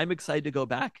Donuts. I'm excited to go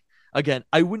back. Again,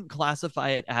 I wouldn't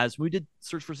classify it as, when we did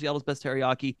search for Seattle's best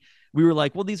teriyaki, we were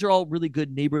like, well, these are all really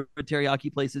good neighborhood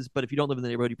teriyaki places, but if you don't live in the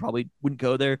neighborhood, you probably wouldn't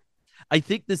go there. I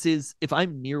think this is, if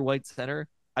I'm near White Center,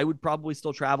 I would probably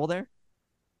still travel there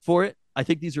for it. I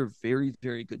think these are very,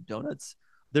 very good donuts.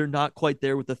 They're not quite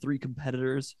there with the 3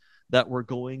 competitors that we're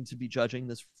going to be judging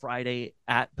this Friday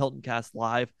at Peltoncast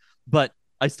Live, but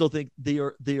I still think they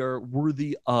are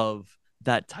worthy of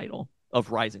that title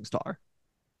of Rising Star.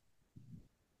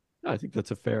 I think that's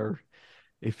a fair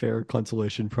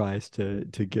consolation prize to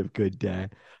give Good Day.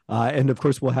 And of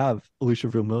course, we'll have Alicia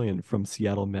Vermillion from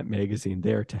Seattle Met Magazine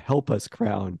there to help us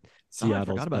crown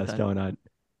Seattle's best donut.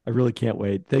 I really can't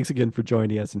wait. Thanks again for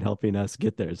joining us and helping us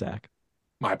get there, Zach.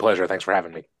 My pleasure. Thanks for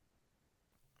having me.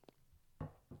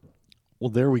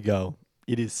 Well, there we go.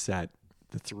 It is set.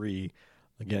 The 3,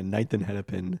 again, Ninth and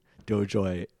Hennepin,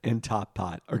 Doughjoy, and Top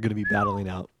Pot are going to be battling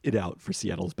out for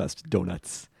Seattle's best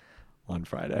donuts on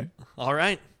Friday. All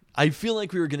right. I feel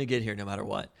like we were going to get here no matter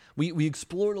what. We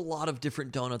explored a lot of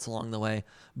different donuts along the way,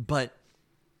 but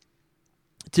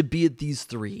to be at these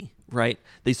 3, right?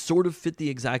 They sort of fit the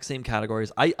exact same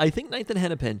categories. I think Ninth and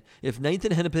Hennepin, if Ninth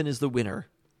and Hennepin is the winner,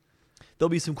 there'll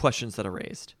be some questions that are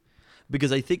raised.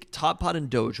 Because I think Top Pot and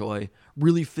Doughjoy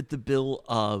really fit the bill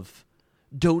of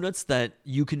donuts that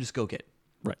you can just go get.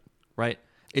 Right?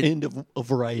 And a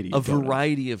variety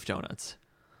of donuts.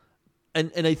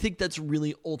 And I think that's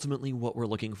really ultimately what we're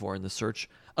looking for in the search.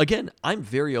 Again, I'm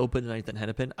very open to Ninth and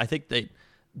Hennepin. I think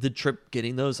the trip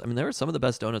getting those, I mean, they were some of the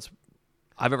best donuts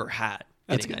I've ever had.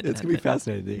 It's going to be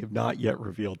fascinating. They have not yet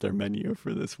revealed their menu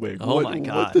for this week. Oh my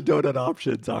God. What the donut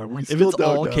options are. If it's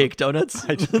all cake donuts,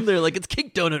 they're like, it's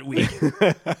cake donut week.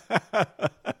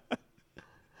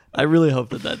 I really hope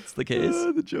that that's the case.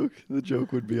 The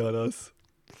joke would be on us.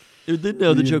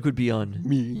 The joke would be on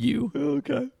me. You.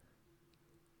 Okay.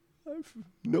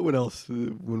 No one else,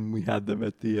 when we had them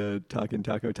at the Talkin'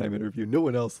 Taco Time interview, no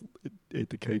one else ate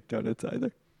the cake donuts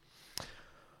either.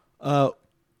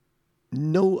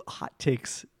 No hot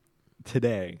takes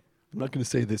today. I'm not going to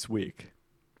say this week,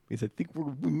 because I think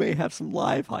we may have some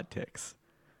live hot takes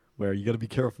where you got to be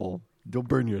careful. Don't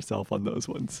burn yourself on those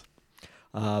ones.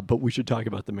 But we should talk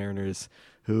about the Mariners,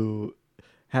 who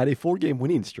had a 4-game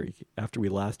winning streak after we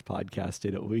last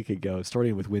podcasted a week ago,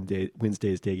 starting with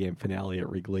Wednesday's day game finale at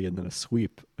Wrigley and then a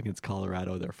sweep against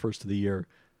Colorado, their first of the year,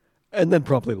 and then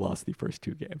promptly lost the first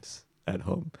 2 games at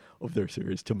home of their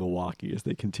series to Milwaukee as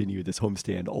they continue this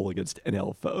homestand all against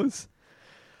NL foes.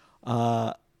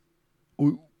 What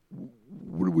do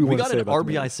we want to say about an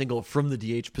RBI single from the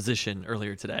DH position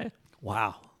earlier today.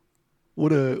 Wow.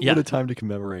 What a time to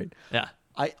commemorate. Yeah.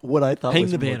 What I thought Hang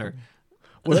was the banner.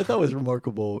 What I thought was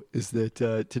remarkable is that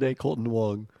today Colton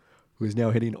Wong, who is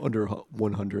now hitting under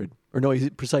 100, or no, he's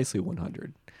precisely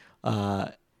 100.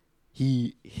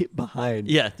 He hit behind.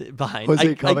 Yeah, behind.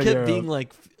 I kept being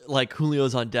like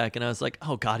Julio's on deck, and I was like,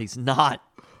 oh God, he's not.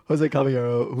 Jose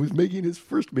Caballero, who's making his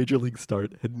first major league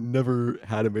start, had never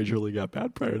had a major league at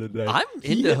bat prior to today. I'm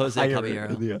into Jose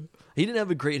Caballero. He didn't have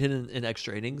a great hit in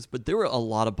extra innings, but there were a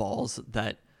lot of balls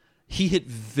that he hit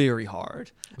very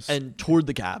hard and toward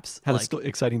the gaps. Had an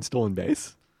exciting stolen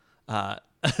base.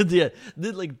 The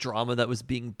like drama that was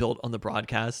being built on the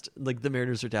broadcast, like the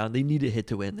Mariners are down, they need a hit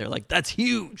to win. They're like, that's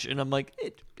huge, and I'm like,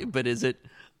 but is it?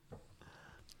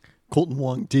 Colton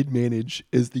Wong did manage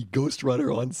as the ghost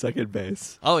runner on second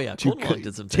base. Oh yeah, to Colton Wong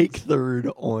did some take things. third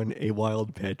on a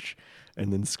wild pitch,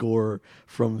 and then score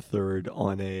from third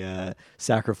on a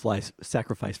sacrifice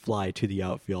fly to the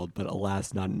outfield. But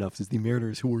alas, not enough. As the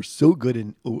Mariners, who were so good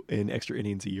in extra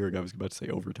innings a year ago, I was about to say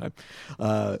overtime,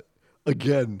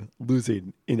 again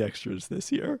losing in extras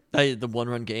this year. The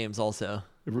 1-run games also.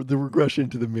 The regression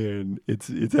to the mean,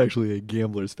 it's actually a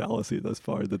gambler's fallacy thus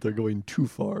far that they're going too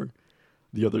far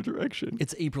the other direction.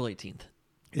 It's April 18th.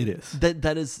 It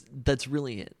is. That's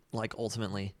really it. Like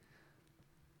ultimately,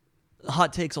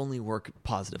 hot takes only work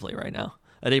positively right now.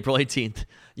 At April 18th,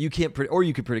 you can't or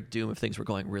you could predict doom if things were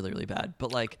going really, really bad.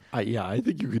 But like, I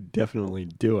think you could definitely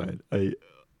do it. I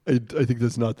think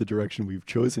that's not the direction we've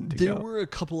chosen to go. There were a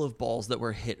couple of balls that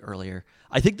were hit earlier.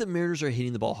 I think the Mariners are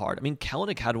hitting the ball hard. I mean,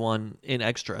 Kalanick had one in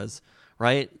extras,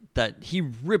 right? That he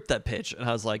ripped that pitch, and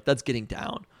I was like, that's getting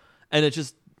down. And it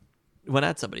just went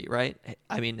at somebody, right?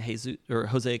 I mean,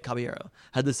 Jose Caballero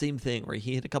had the same thing where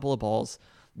he hit a couple of balls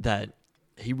that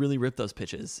he really ripped those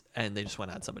pitches, and they just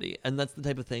went at somebody. And that's the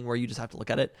type of thing where you just have to look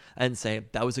at it and say,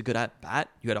 that was a good at-bat.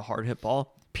 You had a hard hit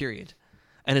ball, period.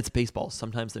 And it's baseball.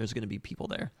 Sometimes there's going to be people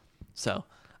there. So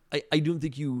I don't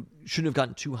think you shouldn't have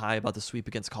gotten too high about the sweep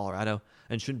against Colorado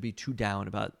and shouldn't be too down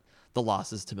about the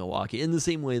losses to Milwaukee. In the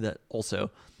same way that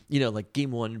also, like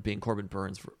game 1 being Corbin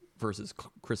Burns versus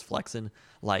Chris Flexen,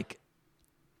 like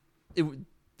they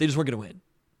just weren't going to win.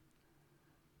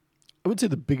 I would say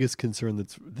the biggest concern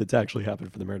that's actually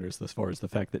happened for the Mariners thus far is the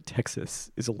fact that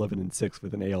Texas is 11-6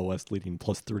 with an AL West leading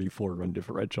plus 34 run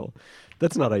differential.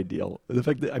 That's not ideal. The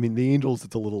fact that the Angels,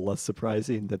 it's a little less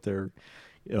surprising that they're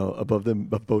above them,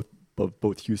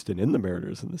 both Houston and the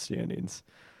Mariners in the standings,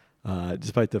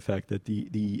 despite the fact that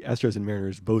the Astros and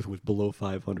Mariners both with below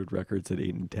 500 records at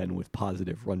 8-10 with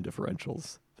positive run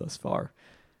differentials thus far.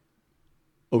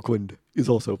 Oakland is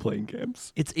also playing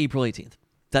games. It's April 18th.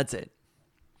 That's it.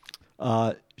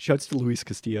 Shouts to Luis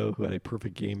Castillo, who had a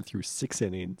perfect game through 6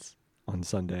 innings on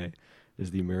Sunday as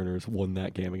the Mariners won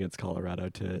that game against Colorado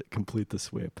to complete the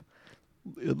sweep.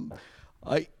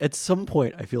 At some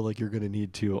point, I feel like you're going to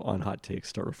need to, on Hot Takes,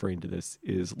 start referring to this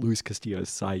is Luis Castillo's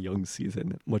Cy Young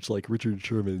season, much like Richard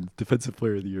Sherman's Defensive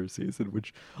Player of the Year season,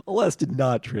 which, alas, did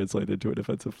not translate into a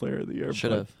Defensive Player of the Year.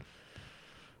 Should have.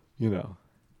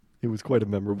 It was quite a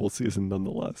memorable season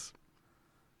nonetheless.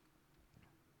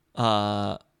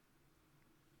 I'm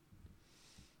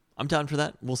down for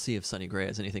that. We'll see if Sonny Gray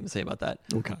has anything to say about that.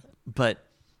 Okay. But,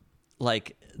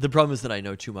 the problem is that I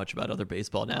know too much about other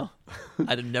baseball now.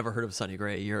 I'd have never heard of Sonny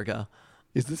Gray a year ago.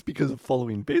 Is this because of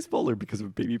following baseball or because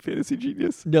of Baby Fantasy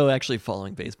Genius? No, actually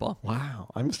following baseball. Wow.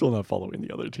 I'm still not following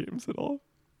the other teams at all.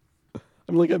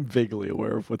 I'm vaguely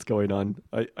aware of what's going on.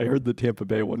 I heard the Tampa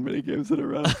Bay won many games in a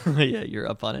row. Yeah, you're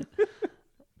up on it.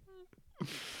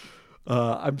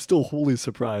 I'm still wholly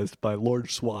surprised by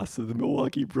large swaths of the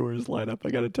Milwaukee Brewers lineup, I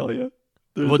got to tell you.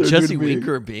 Well, Jesse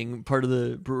Winker being part of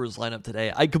the Brewers lineup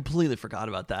today, I completely forgot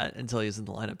about that until he was in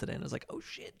the lineup today, and I was like, oh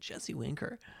shit, Jesse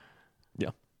Winker. Yeah.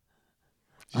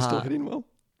 He's still hitting well?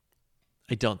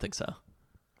 I don't think so.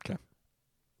 Okay.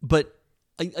 But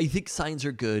I think signs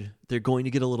are good. They're going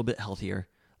to get a little bit healthier.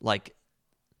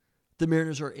 The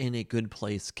Mariners are in a good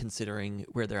place considering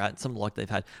where they're at and some luck they've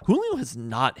had. Julio has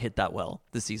not hit that well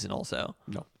this season also.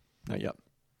 No, not yet.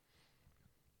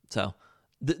 So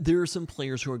there are some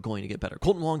players who are going to get better.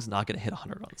 Colton Wong's not going to hit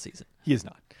 100 on the season. He is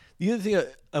not. The other thing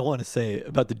I want to say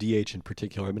about the DH in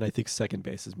particular, I think second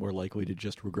base is more likely to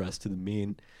just regress to the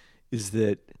mean, is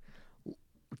that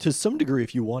to some degree,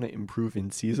 if you want to improve in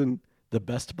season, the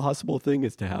best possible thing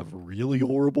is to have really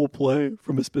horrible play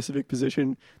from a specific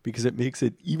position because it makes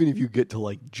it, even if you get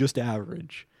to just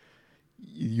average,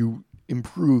 you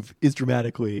improve as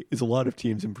dramatically as a lot of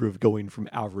teams improve going from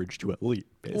average to elite,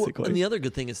 basically. Well, and the other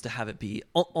good thing is to have it be,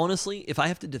 honestly, if I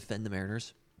have to defend the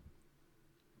Mariners,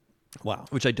 wow,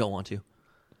 which I don't want to,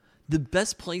 the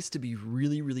best place to be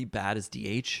really, really bad is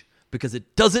DH because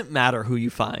it doesn't matter who you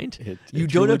find. You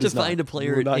don't have to find a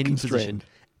player at any position.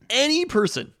 Any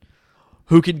person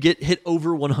who can get hit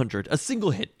over 100, a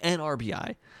single hit and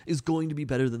RBI, is going to be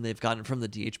better than they've gotten from the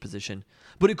DH position.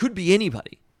 But it could be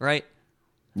anybody, right?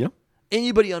 Yeah.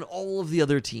 Anybody on all of the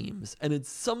other teams. And at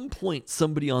some point,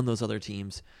 somebody on those other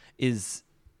teams is,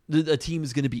 a team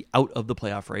is going to be out of the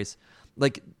playoff race.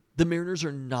 The Mariners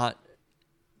are not,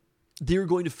 they're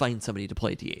going to find somebody to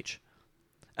play DH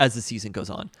as the season goes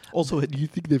on. Also, do you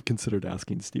think they've considered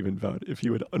asking Steven Vogt if he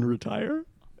would unretire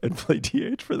and play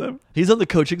DH for them? He's on the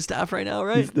coaching staff right now,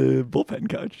 right? He's the bullpen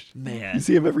coach. Man. You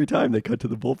see him every time they cut to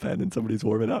the bullpen and somebody's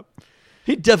warming up.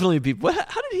 He definitely beat.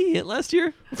 How did he hit last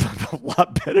year? A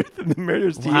lot better than the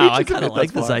Mariners. Wow, I DH kind of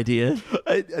like this idea.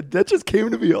 That just came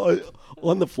to me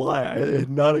on the fly. It had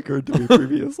not occurred to me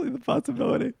previously, the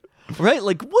possibility. Right?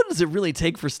 Like, what does it really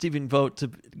take for Stephen Vogt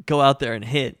to go out there and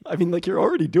hit? I mean, like, you're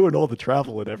already doing all the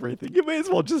travel and everything. You may as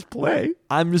well just play.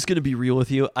 I'm just going to be real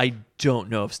with you. I don't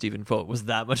know if Stephen Vogt was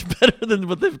that much better than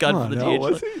what they've gotten for the DH.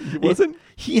 Was he? He wasn't?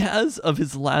 He has, of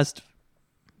his last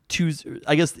two,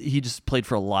 I guess he just played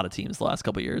for a lot of teams the last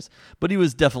couple of years, but he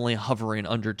was definitely hovering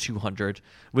under 200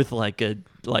 with like a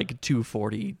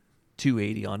 240,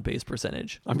 280 on base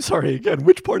percentage. I'm sorry again.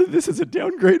 Which part of this is a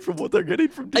downgrade from what they're getting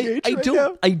from DH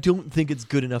now? I don't think it's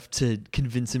good enough to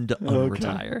convince him to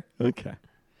unretire. Okay.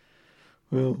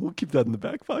 Well, we'll keep that in the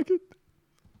back pocket.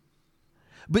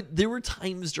 But there were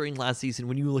times during last season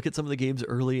when you look at some of the games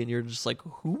early and you're just like,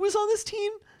 who was on this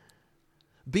team?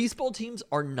 Baseball teams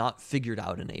are not figured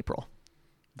out in April.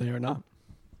 They are not.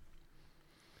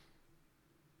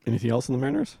 Anything else in the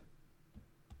Mariners?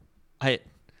 I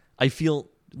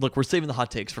feel, look, we're saving the hot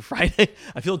takes for Friday.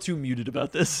 I feel too muted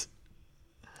about this.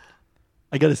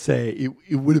 I got to say,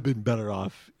 it would have been better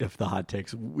off if the hot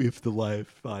takes, if the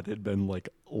live pod had been like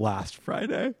last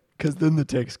Friday. Because then the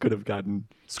takes could have gotten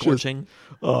scorching.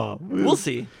 We'll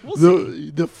see.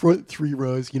 The front three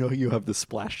rows, you have the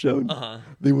splash zone.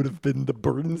 They would have been the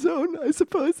burn zone, I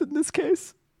suppose, in this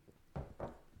case.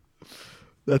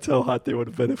 That's how hot they would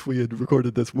have been if we had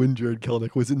recorded this when Jared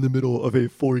Kelenic was in the middle of a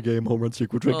 4-game home run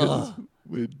streak, which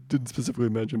we didn't specifically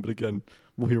mention. But again,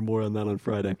 we'll hear more on that on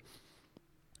Friday.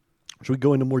 Should we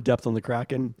go into more depth on the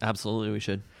Kraken? Absolutely, we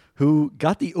should. Who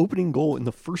got the opening goal in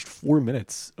the first 4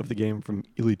 minutes of the game from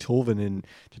Eli Tolvanen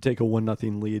to take a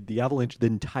 1-0 lead. The Avalanche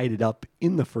then tied it up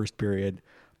in the first period,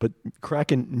 but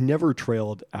Kraken never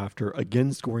trailed after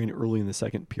again scoring early in the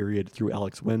second period through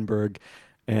Alex Wenberg.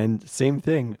 And same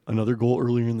thing, another goal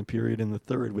earlier in the period in the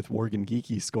third with Morgan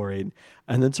Geekie scoring,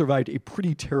 and then survived a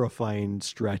pretty terrifying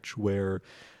stretch where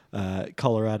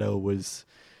Colorado was,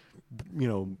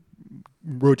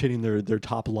 rotating their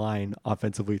top line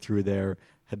offensively through there,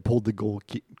 had pulled the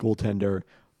goaltender,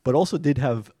 but also did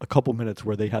have a couple minutes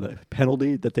where they had a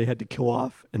penalty that they had to kill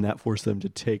off, and that forced them to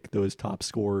take those top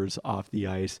scorers off the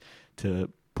ice to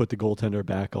put the goaltender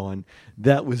back on.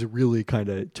 That was really kind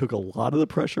of took a lot of the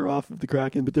pressure off of the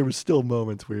Kraken, but there was still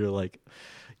moments where you're like,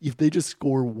 if they just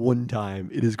score one time,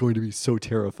 it is going to be so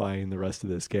terrifying the rest of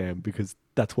this game, because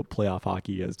that's what playoff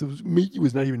hockey is. It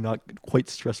was not quite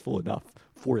stressful enough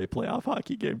for a playoff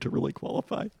hockey game to really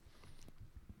qualify.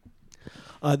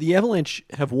 The Avalanche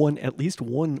have won at least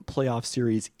one playoff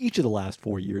series each of the last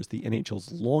 4 years, the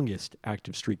NHL's longest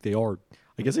active streak. They are,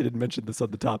 I guess I didn't mention this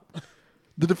on the top,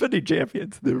 the defending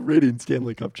champions, the reigning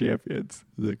Stanley Cup champions.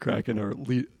 The Kraken are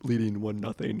leading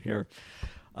 1-0 here.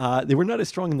 They were not as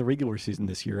strong in the regular season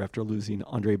this year after losing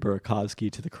Andrei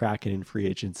Burakovsky to the Kraken in free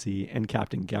agency and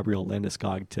captain Gabriel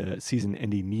Landeskog to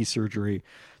season-ending knee surgery.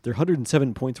 Their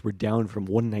 107 points were down from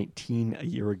 119 a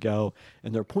year ago,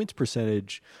 and their points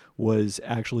percentage was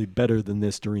actually better than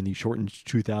this during the shortened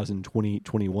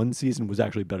 2020-21 season, was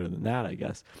actually better than that, I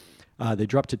guess. They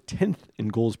dropped to 10th in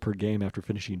goals per game after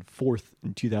finishing 4th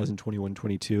in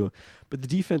 2021-22, but the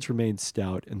defense remained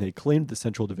stout, and they claimed the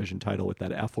Central Division title with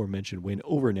that aforementioned win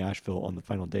over Nashville on the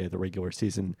final day of the regular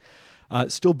season.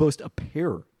 Still boast a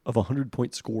pair of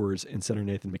 100-point scorers in center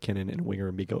Nathan McKinnon and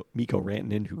winger Mikko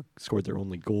Rantanen, who scored their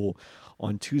only goal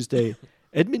on Tuesday.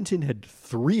 Edmonton had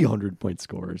 300-point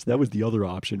scorers. That was the other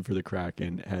option for the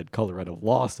Kraken had Colorado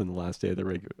lost on the last day of the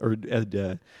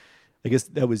regular, I guess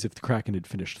that was if the Kraken had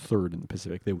finished third in the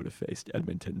Pacific, they would have faced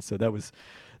Edmonton. So that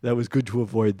was good to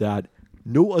avoid that.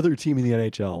 No other team in the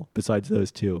NHL besides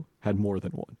those two had more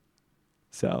than one.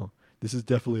 So this is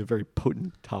definitely a very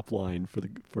potent top line for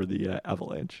the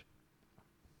Avalanche.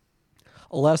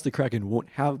 Alas, the Kraken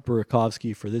won't have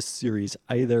Burakovsky for this series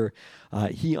either.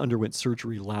 He underwent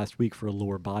surgery last week for a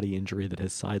lower body injury that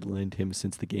has sidelined him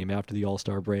since the game after the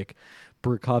All-Star break.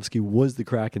 Burakovsky was the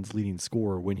Kraken's leading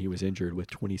scorer when he was injured, with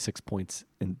 26 points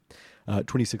and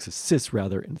 26 assists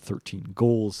and 13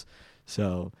 goals.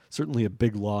 So certainly a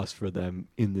big loss for them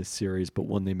in this series, but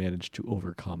one they managed to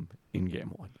overcome in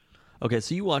Game 1. Okay,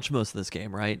 so you watched most of this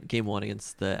game, right? Game 1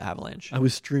 against the Avalanche. I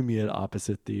was streaming it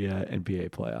opposite the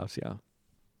NBA playoffs, yeah.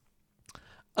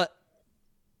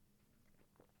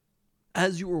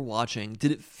 As you were watching,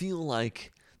 did it feel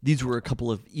like these were a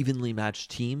couple of evenly matched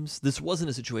teams? This wasn't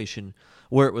a situation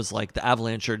where it was like the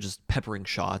Avalanche are just peppering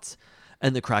shots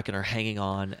and the Kraken are hanging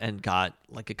on and got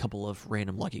like a couple of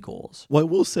random lucky goals. Well, I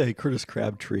will say Curtis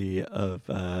Crabtree of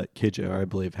KJR, I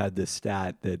believe, had this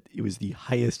stat that it was the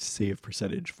highest save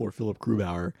percentage for Philip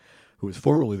Grubauer, who was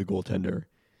formerly the goaltender,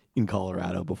 in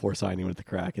Colorado before signing with the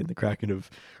Kraken. The Kraken have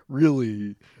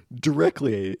really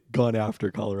directly gone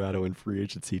after Colorado in free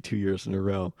agency 2 years in a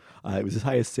row. It was his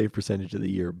highest save percentage of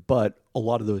the year, but a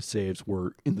lot of those saves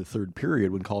were in the third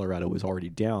period when Colorado was already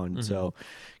down. Mm-hmm. So,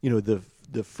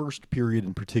 the first period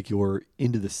in particular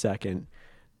into the second,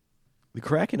 the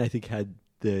Kraken, I think, had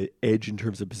the edge in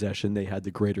terms of possession. They had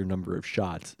the greater number of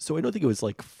shots. So I don't think it was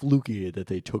like fluky that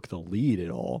they took the lead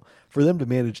at all. For them to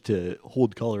manage to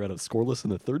hold Colorado scoreless in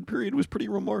the third period was pretty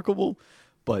remarkable.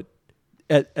 But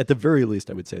at the very least,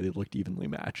 I would say they looked evenly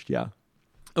matched. Yeah.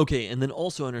 Okay, and then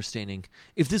also understanding,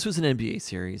 if this was an NBA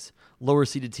series, lower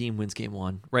seeded team wins game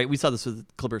one, right? We saw this with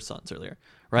Clippers Suns earlier,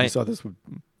 right? We saw this with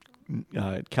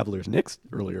Cavaliers Knicks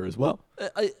earlier as well.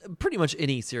 Pretty much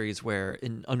any series where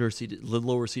the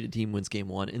lower seeded team wins game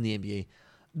one in the NBA,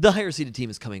 the higher seeded team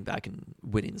is coming back and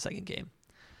winning the second game.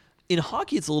 In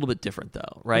hockey, it's a little bit different,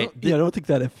 though, right? I don't think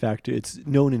that effect. It's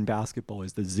known in basketball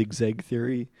as the zigzag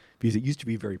theory, because it used to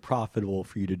be very profitable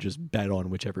for you to just bet on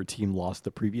whichever team lost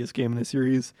the previous game in a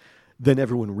series. Then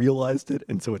everyone realized it,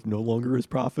 and so it no longer is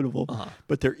profitable. Uh-huh.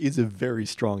 But there is a very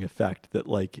strong effect that,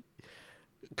 like,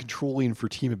 controlling for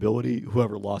team ability,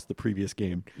 whoever lost the previous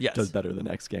game does better the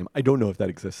next game. I don't know if that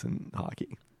exists in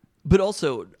hockey. But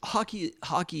also, the hockey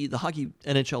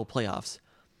NHL playoffs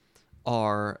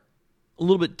are a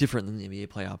little bit different than the NBA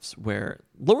playoffs, where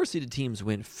lower seeded teams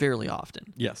win fairly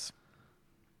often. Yes.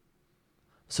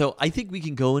 So I think we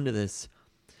can go into this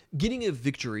getting a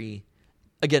victory,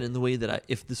 again, in the way that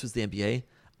if this was the NBA,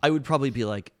 I would probably be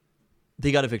like,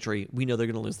 they got a victory. We know they're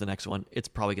going to lose the next one. It's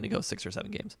probably going to go 6 or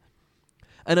 7 games.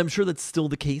 And I'm sure that's still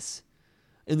the case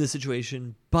in this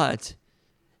situation, but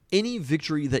any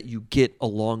victory that you get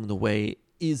along the way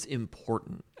is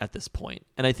important at this point.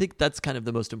 And I think that's kind of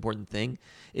the most important thing,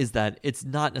 is that it's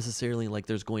not necessarily like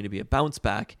there's going to be a bounce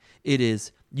back. It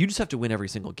is, you just have to win every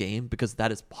single game, because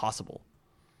that is possible.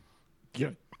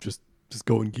 Yeah, just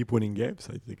go and keep winning games,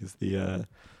 I think, is the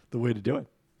way to do it.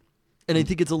 And I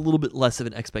think it's a little bit less of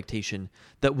an expectation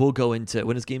that we'll go into,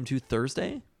 when is game 2,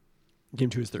 Thursday? Game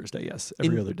 2 is Thursday, yes.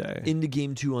 Every other day. Into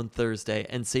game 2 on Thursday,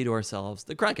 and say to ourselves,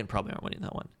 the Kraken probably aren't winning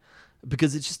that one.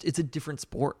 Because it's a different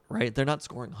sport, right? They're not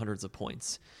scoring hundreds of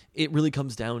points. It really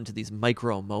comes down to these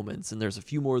micro moments, and there's a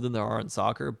few more than there are in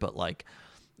soccer, but like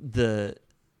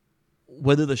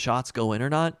whether the shots go in or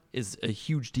not is a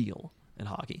huge deal in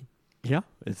hockey. Yeah,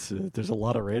 it's there's a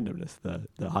lot of randomness.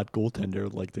 The hot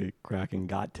goaltender like the Kraken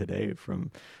got today from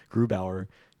Grubauer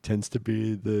tends to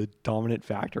be the dominant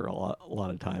factor a lot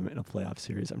of time in a playoff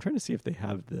series. I'm trying to see if they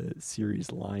have the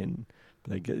series line,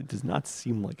 but it does not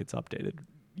seem like it's updated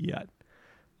yet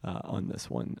on this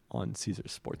one on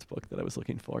Caesars Sportsbook that I was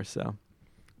looking for. So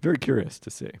very curious to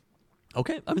see.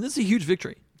 Okay. I mean, this is a huge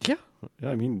victory. Yeah.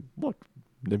 I mean, look,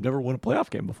 they've never won a playoff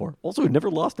game before. Also, never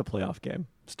lost a playoff game.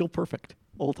 Still perfect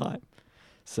all time.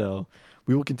 So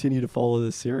we will continue to follow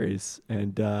this series,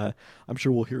 and I'm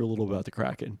sure we'll hear a little about the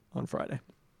Kraken on Friday.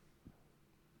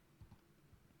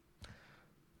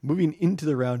 Moving into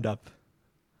the roundup.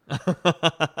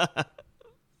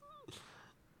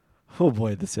 Oh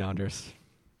boy, the Sounders.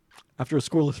 After a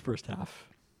scoreless first half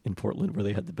in Portland, where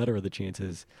they had the better of the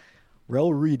chances,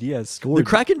 Raul Ruiz-Diaz scored. The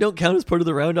Kraken don't count as part of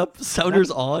the roundup. Sounders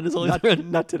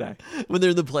not today. When they're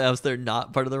in the playoffs, they're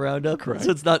not part of the roundup. Correct.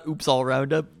 So it's not oops all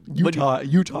roundup. You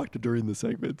talked during the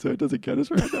segment, so it doesn't count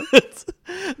as roundup.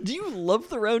 Do you love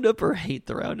the roundup or hate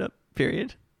the roundup?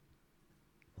 Period.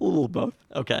 A little of both.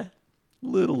 Okay.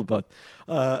 Little of both.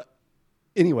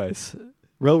 Anyways,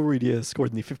 Raul Ruiz-Diaz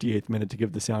scored in the 58th minute to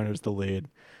give the Sounders the lead.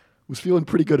 Was feeling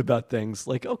pretty good about things.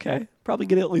 Like, okay, probably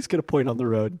going to at least get a point on the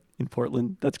road in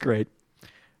Portland. That's great.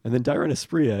 And then Dyron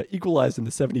Espria equalized in the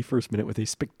 71st minute with a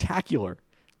spectacular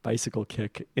bicycle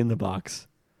kick in the box.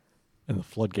 And the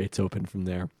floodgates opened from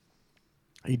there.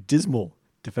 A dismal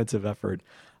defensive effort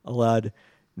allowed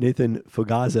Nathan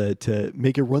Fogaza to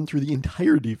make a run through the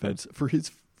entire defense for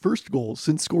his first goal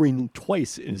since scoring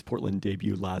twice in his Portland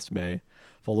debut last May,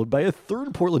 followed by a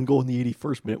third Portland goal in the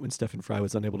 81st minute when Stephen Fry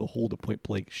was unable to hold a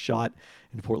point-blank shot,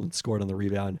 and Portland scored on the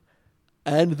rebound.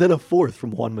 And then a fourth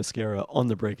from Juan Mascara on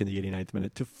the break in the 89th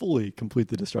minute to fully complete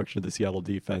the destruction of the Seattle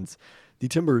defense. The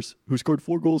Timbers, who scored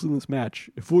 4 goals in this match,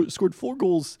 scored 4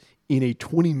 goals in a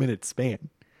 20-minute span,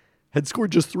 had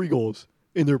scored just 3 goals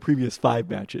in their previous 5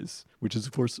 matches, which is,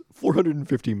 of course,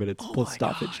 450 minutes plus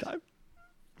stoppage time.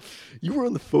 You were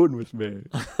on the phone with me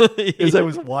as I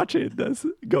was watching this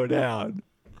go down,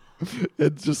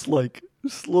 and just like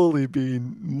slowly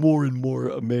being more and more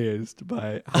amazed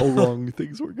by how wrong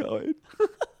things were going.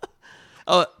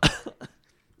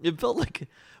 It felt like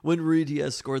when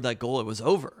Ruiz-Diaz scored that goal, it was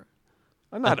over.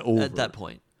 I'm not over at that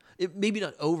point. It maybe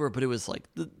not over, but it was like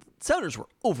Sounders were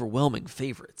overwhelming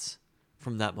favorites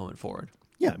from that moment forward.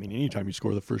 Yeah, I mean, anytime you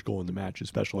score the first goal in the match,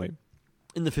 especially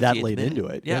In the 58th that late minute. into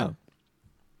it. Yeah.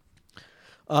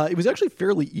 It was actually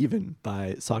fairly even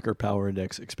by Soccer Power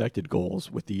Index expected goals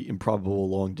with the improbable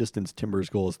long distance Timbers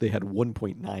goals. They had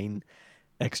 1.9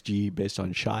 XG based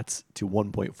on shots to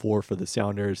 1.4 for the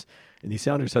Sounders, and the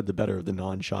Sounders had the better of the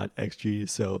non-shot XG.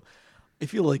 So I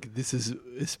feel like this is,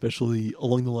 especially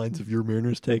along the lines of your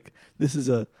Mariners take, this is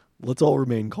a let's all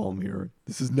remain calm here.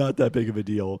 This is not that big of a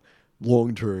deal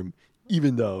long term,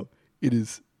 even though it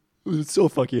was so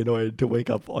fucking annoying to wake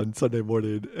up on Sunday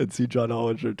morning and see John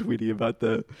Hollinger tweeting about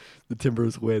the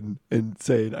Timbers win and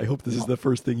saying, I hope this is the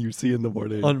first thing you see in the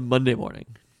morning. On Monday morning.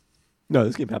 No,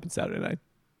 this game happened Saturday night.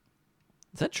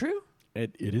 Is that true?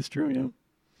 It is true,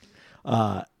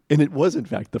 yeah. And it was, in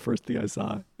fact, the first thing I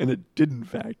saw. And it did, in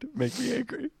fact, make me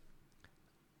angry.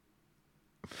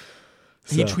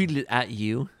 He tweeted it at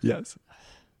you? Yes.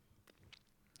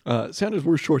 Sounders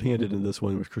were shorthanded in this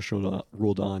one with Cristiano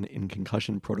Roldan in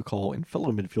concussion protocol and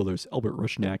fellow midfielders Albert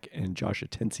Rushnak and Josh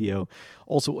Atencio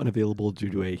also unavailable due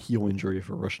to a heel injury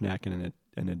for Rushnak and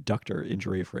an adductor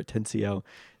injury for Atencio.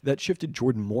 That shifted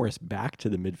Jordan Morris back to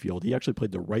the midfield. He actually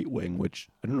played the right wing, which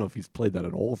I don't know if he's played that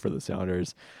at all for the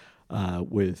Sounders,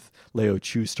 with Leo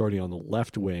Chu starting on the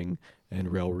left wing and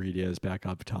Raul Ruiz back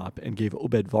up top, and gave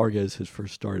Obed Vargas his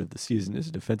first start of the season as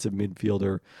a defensive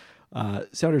midfielder.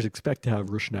 Sounders expect to have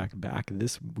Rushnak back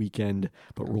this weekend,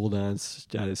 but Roldan's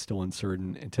status still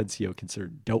uncertain, and Atencio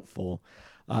considered doubtful.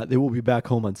 They will be back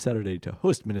home on Saturday to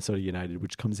host Minnesota United,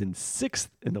 which comes in 6th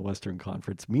in the Western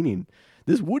Conference, meaning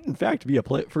this would in fact be a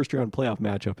first-round playoff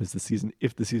matchup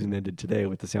if the season ended today,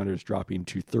 with the Sounders dropping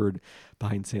to 3rd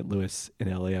behind St. Louis and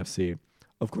LAFC.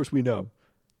 Of course, we know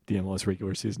the MLS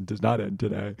regular season does not end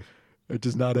today. It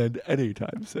does not end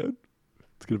anytime soon.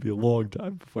 It's going to be a long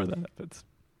time before that happens.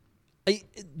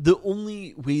 The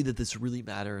only way that this really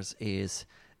matters is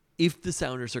if the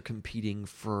Sounders are competing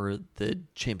for the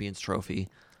Champions Trophy,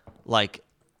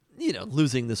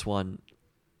 losing this one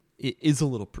is a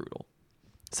little brutal,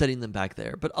 setting them back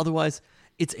there. But otherwise,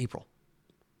 it's April.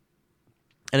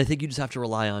 And I think you just have to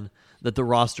rely on that the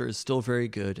roster is still very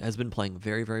good, has been playing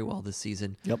very, very well this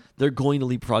season. Yep. They're going to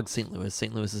leapfrog St. Louis.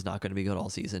 St. Louis is not going to be good all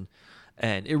season.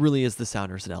 And it really is the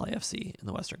Sounders and LAFC in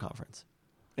the Western Conference.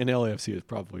 And LAFC is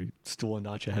probably still a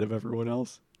notch ahead of everyone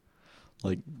else.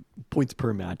 Like points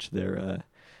per match, they're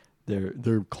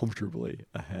comfortably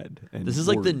ahead. And this is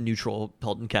like the neutral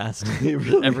Peltoncast.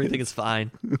 Really Everything is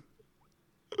fine.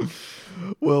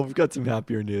 Well, we've got some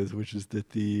happier news, which is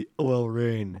that the OL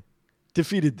Reign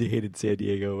defeated the hated San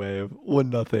Diego Wave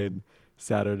 1-0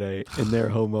 Saturday in their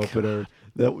home opener.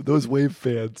 Those Wave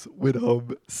fans went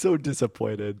home so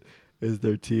disappointed as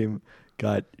their team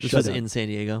got This shut was out. in San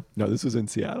Diego? No, this was in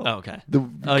Seattle. Oh, okay.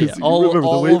 Because you All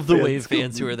remember of the Wave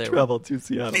fans who were there traveled to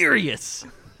Seattle. Furious.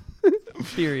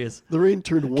 Furious. The Reign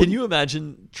turned one. Can you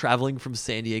imagine traveling from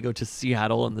San Diego to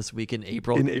Seattle on this week in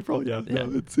April? In April, yeah. No,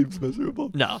 it seems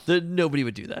miserable. No, nobody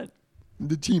would do that.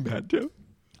 The team had to.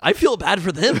 I feel bad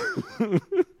for them.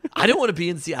 I don't want to be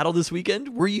in Seattle this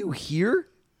weekend. Were you here?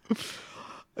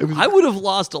 I would have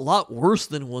lost a lot worse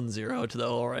than 1-0 to the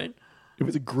OL Reign. It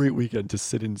was a great weekend to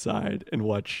sit inside and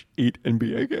watch 8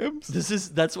 NBA games.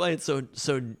 That's why it's so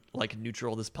like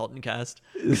neutral, this Peltoncast,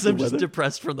 because I'm just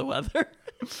depressed from the weather.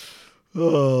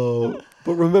 Oh,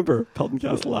 but remember,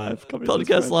 Peltoncast Live coming.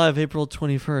 Peltoncast Live, April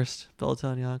 21st,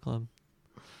 Peloton Yacht Club.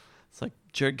 It's like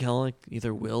Jared Kelenic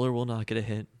either will or will not get a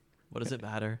hit. What does it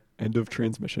matter? End of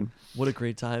transmission. What a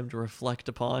great time to reflect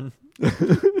upon.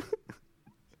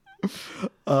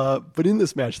 But in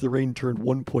this match, the Reign turned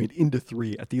 1 point into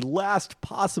 3 at the last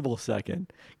possible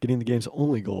second, getting the game's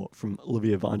only goal from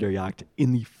Olivia von der Yacht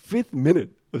in the 5th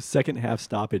minute of second half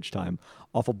stoppage time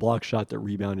off a block shot that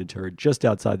rebounded to her just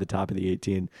outside the top of the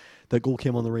 18. That goal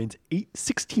came on the Reign's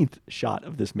 16th shot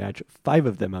of this match, 5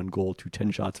 of them on goal to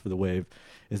 10 shots for the Wave,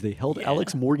 as they held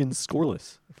Alex Morgan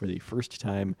scoreless for the first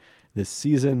time this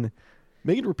season.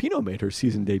 Megan Rapinoe made her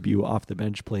season debut off the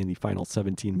bench, playing the final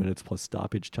 17 minutes plus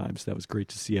stoppage time, so that was great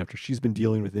to see after she's been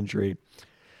dealing with injury.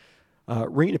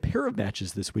 Reign a pair of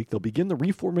matches this week. They'll begin the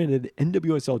reformatted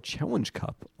NWSL Challenge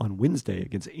Cup on Wednesday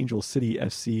against Angel City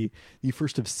FC, the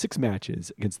first of 6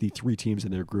 matches against the 3 teams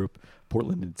in their group,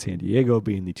 Portland and San Diego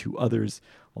being the 2 others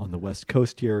on the West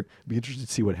Coast here. Be interested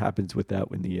to see what happens with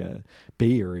that when the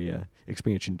Bay Area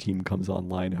expansion team comes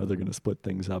online, how they're going to split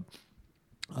things up.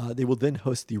 They will then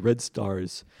host the Red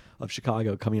Stars of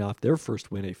Chicago, coming off their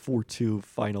first win, a 4-2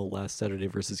 final last Saturday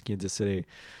versus Kansas City.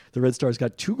 The Red Stars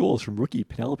got 2 goals from rookie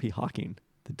Penelope Hocking,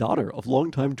 the daughter of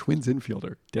longtime Twins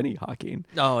infielder Denny Hocking.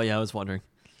 Oh, yeah, I was wondering.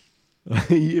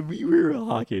 We were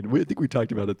hockey. I think we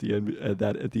talked about it at the end at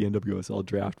the NWSL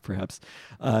draft, perhaps.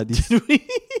 Did we?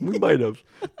 We might have.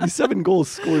 These 7 goals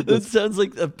scored. That sounds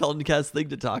like a Peltoncast thing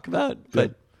to talk about.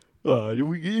 But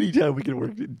anytime we can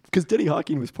work, because Denny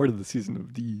Hawking was part of the season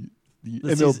of the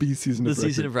MLB season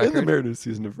of record, and the Mariners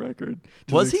season of record.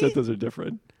 Was he? Those are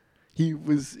different. He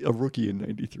was a rookie in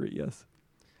 '93. Yes.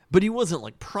 But he wasn't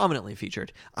like prominently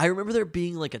featured. I remember there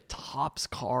being like a Topps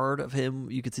card of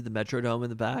him. You could see the Metrodome in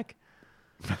the back.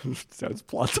 Sounds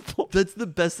plausible. That's the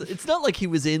best. It's not like he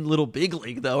was in Little Big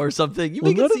League though, or something.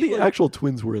 None of the actual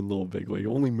Twins were in Little Big League.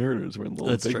 Only Mariners were in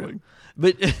Little Big League.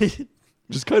 But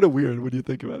just kind of weird when you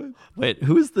think about it. Wait,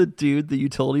 who is the dude, the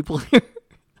utility player?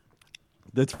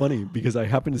 That's funny because I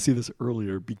happened to see this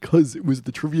earlier because it was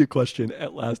the trivia question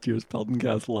at last year's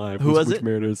Peltoncast Live. Who was which it?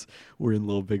 Mariners were in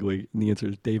Little Big League, and the answer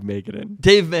is Dave Magadan.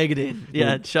 Dave Magadan.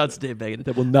 Yeah, shouts to Dave Magadan.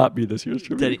 That will not be this year's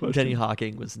trivia question. Denny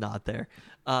Hawking was not there.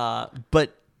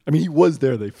 But I mean, he was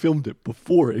there. They filmed it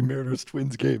before a Mariners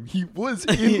Twins game. He was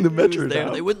in the Metro.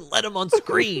 They wouldn't let him on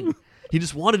screen. He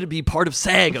just wanted to be part of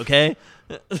SAG, okay?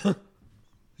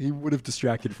 He would have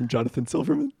distracted from Jonathan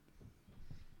Silverman.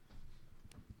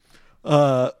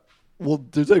 Well,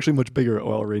 there's actually much bigger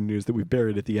oil rain news that we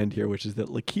buried at the end here, which is that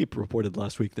L'Equipe reported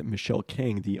last week that Michelle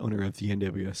Kang, the owner of the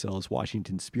NWSL's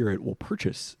Washington Spirit, will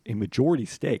purchase a majority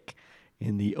stake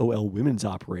in the OL women's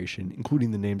operation, including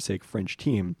the namesake French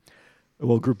team.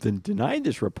 OL Group then denied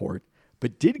this report,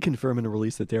 but did confirm in a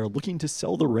release that they are looking to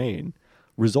sell the Reign,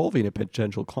 resolving a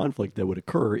potential conflict that would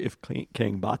occur if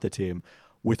Kang bought the team,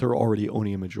 with her already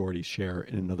owning a majority share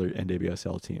in another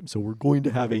NWSL team. So we're going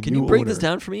to have a Can new you break owner. this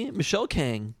down for me? Michelle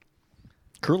Kang.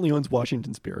 Currently owns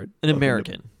Washington Spirit. An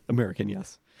American. American,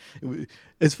 yes.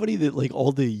 It's funny that like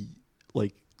all the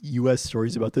like U.S.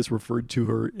 stories about this referred to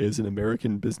her as an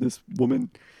American businesswoman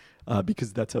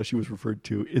because that's how she was referred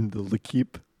to in the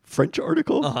L'Equipe French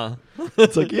article. Uh-huh.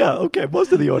 It's like, yeah, okay,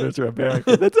 most of the owners are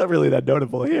American. That's not really that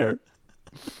notable here.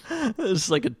 It's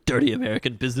like a dirty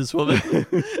American businesswoman.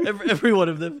 every one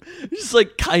of them, just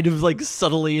like kind of like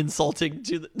subtly insulting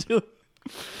to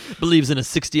believes in a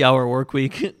 60-hour work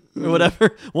week or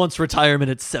whatever. Wants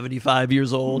retirement at 75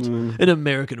 years old. An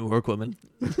American workwoman.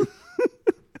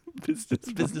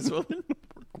 Businesswoman.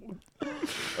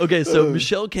 Okay, so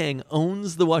Michelle Kang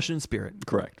owns the Washington Spirit.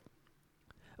 Correct.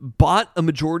 Bought a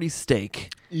majority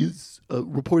stake. Is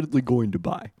reportedly going to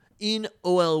buy. In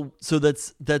OL, so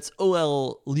that's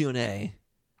OL Lyonnais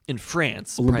in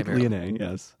France, Olympique primarily. Lyonnais,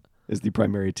 yes, is the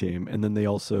primary team, and then they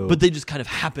also. But they just kind of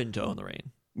happen to own the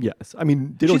Reign. Yes, I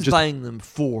mean they don't She's just. buying them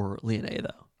for Lyonnais,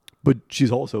 though. But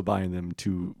she's also buying them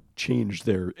to change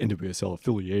their NWSL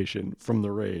affiliation from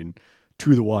the Reign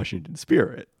to the Washington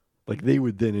Spirit. Like they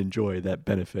would then enjoy that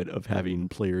benefit of having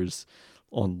players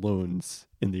on loans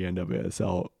in the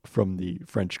NWSL from the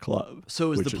French club.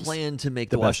 So is the plan to make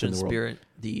the Washington Spirit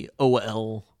the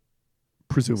OL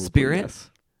presumably Spirit? Yes.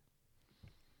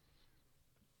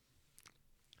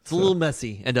 It's a little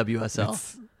messy,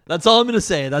 NWSL. That's all I'm going to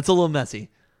say. That's a little messy.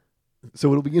 So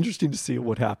it'll be interesting to see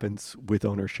what happens with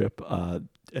ownership.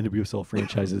 NWSL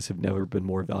franchises have never been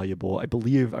more valuable. I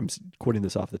believe, I'm quoting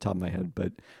this off the top of my head,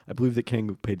 but I believe that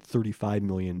Kang paid $35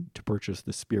 million to purchase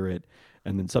the Spirit,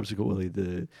 and then subsequently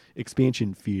the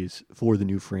expansion fees for the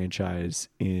new franchise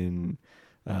in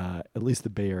at least the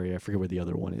Bay Area. I forget where the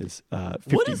other one is.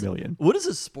 $50 million. What is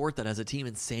a sport that has a team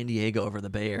in San Diego over the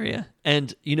Bay Area?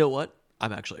 And you know what?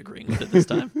 I'm actually agreeing with it this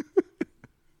time.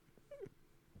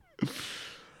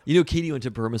 You know, Katie went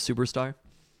to Burma Superstar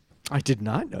I did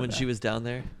not know when that. she was down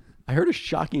there. I heard a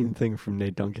shocking thing from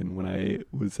Nate Duncan when I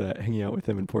was hanging out with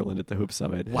him in Portland at the Hoop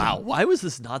Summit. Wow, why was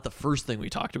this not the first thing we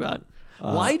talked about?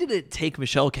 Why did it take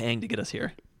Michelle Kang to get us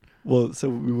here? Well, so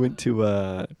we went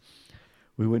to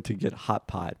get hot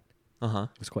pot. Uh-huh.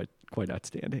 It was quite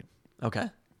outstanding. Okay.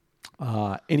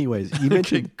 Anyways, you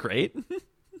mentioned Great.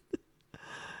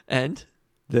 And?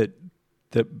 that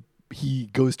he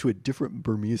goes to a different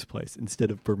Burmese place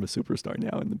instead of Burma Superstar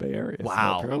now in the Bay Area.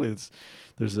 Wow. So apparently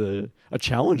there's a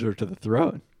challenger to the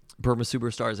throne. Burma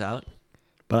Superstar's out?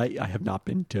 But I have not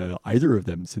been to either of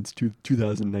them since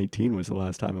 2019 was the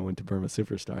last time I went to Burma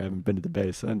Superstar. I haven't been to the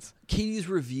Bay since. Katie's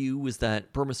review was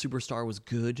that Burma Superstar was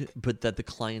good, but that the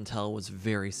clientele was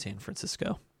very San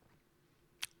Francisco.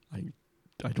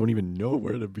 I don't even know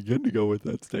where to begin to go with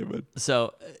that statement.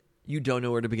 So you don't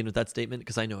know where to begin with that statement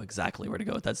because I know exactly where to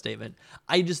go with that statement.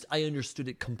 I understood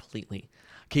it completely.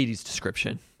 Katie's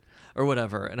description or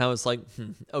whatever. And I was like,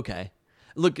 okay.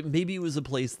 Look, maybe it was a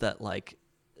place that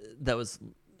was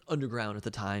underground at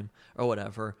the time or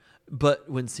whatever. But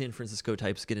when San Francisco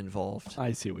types get involved,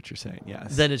 I see what you're saying.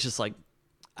 Yes. then it's just like,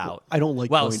 out. I don't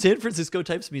like Wow, going- San Francisco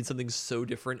types mean something so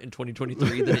different in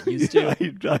 2023 than it used to.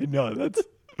 I know that's.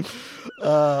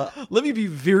 Let me be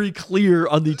very clear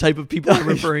on the type of people I'm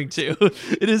referring to.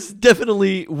 It is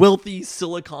definitely wealthy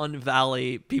Silicon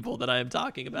Valley people that I am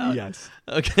talking about. Yes.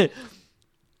 Okay.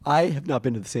 I have not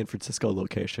been to the San Francisco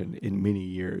location in many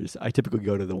years. I typically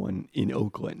go to the one in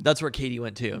Oakland. That's where Katie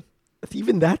went too.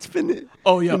 Even that's been.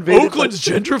 Oh, yeah. invaded Oakland's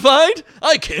by- gentrified?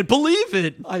 I can't believe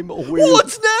it. I'm aware.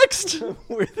 What's next?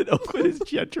 Where that Oakland is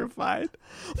gentrified.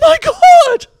 My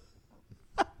God.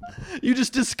 You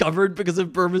just discovered because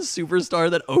of Burma's Superstar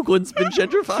that Oakland's been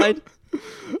gentrified?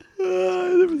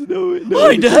 There was no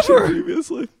I indication never-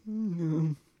 previously.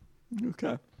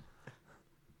 Okay.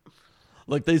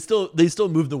 Like they still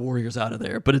moved the Warriors out of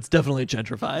there, but it's definitely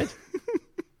gentrified.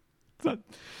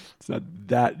 It's not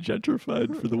that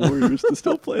gentrified for the Warriors to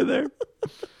still play there.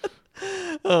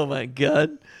 Oh my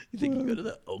God. You think you go to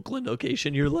the Oakland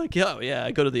location? You're like, oh yeah,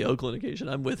 I go to the Oakland location.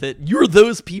 I'm with it. You're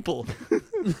those people.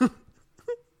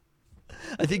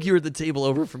 I think you were at the table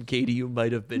over from Katie. You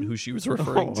might have been who she was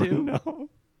referring to.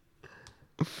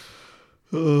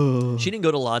 No. She didn't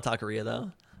go to La Taqueria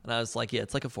though. And I was like, yeah,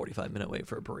 it's like a 45-minute wait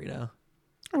for a burrito.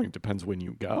 I mean, it depends when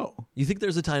you go. You think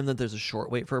there's a time that there's a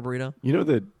short wait for a burrito? You know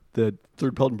that the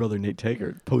third Pelton brother Nate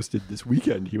Taggart posted this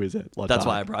weekend he was at La That's Tac.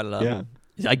 why I brought it up. Yeah.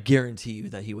 I guarantee you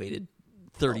that he waited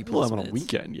 30 plus on minutes. a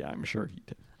weekend, yeah, I'm sure he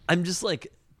did. I'm just like,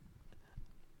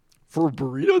 For a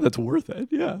burrito, that's worth it.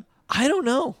 Yeah. I don't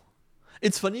know.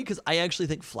 It's funny because I actually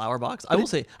think Flower Box, I will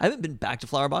say, I haven't been back to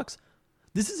Flower Box.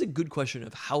 This is a good question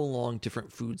of how long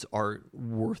different foods are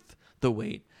worth the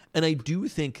wait. And I do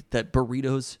think that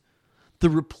burritos, the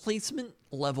replacement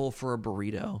level for a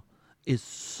burrito is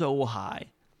so high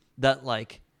that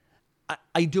like,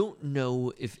 I don't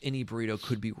know if any burrito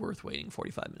could be worth waiting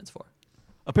 45 minutes for.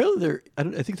 Apparently,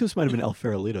 I think this might have been El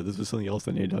Farolito. This was something else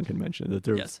that Nate Duncan mentioned,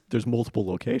 that there's multiple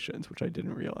locations, which I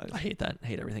didn't realize. I hate that. I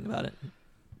hate everything about it.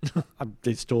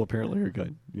 They still apparently are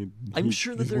good. I'm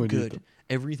sure that they're good.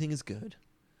 Everything is good.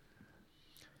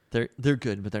 They're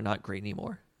good, but they're not great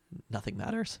anymore. Nothing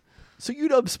matters. So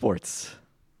UW sports,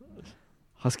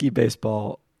 Husky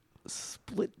baseball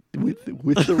split with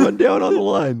the rundown on the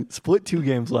line. Split 2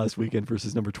 games last weekend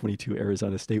versus number 22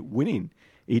 Arizona State, winning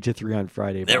 8-3 on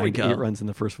Friday. There we behind go. 8 runs in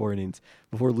the first 4 innings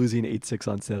before losing 8-6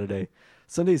 on Saturday.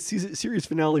 Sunday's series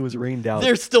finale was rained out.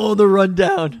 They're still on the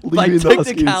rundown by leaving the Huskies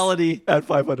technicality. at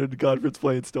 500 in conference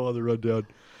play and still on the rundown.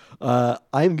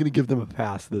 I'm going to give them a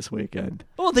pass this weekend.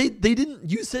 Well, they didn't.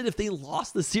 You said if they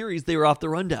lost the series, they were off the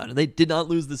rundown, and they did not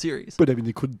lose the series. But I mean,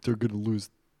 they're going to lose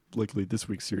likely this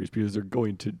week's series because they're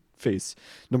going to face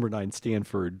number 9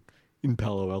 Stanford in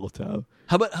Palo Alto.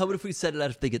 How about if we set it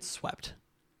out if they get swept?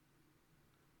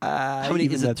 How many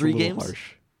Even is it? that's a 3 little games?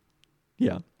 Harsh.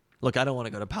 Yeah. Look, I don't want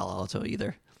to go to Palo Alto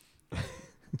either,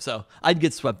 so I'd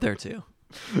get swept there too.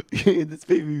 This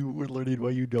maybe we're learning why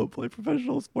you don't play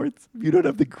professional sports. You don't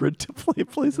have the grit to play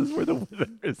places where the weather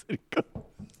isn't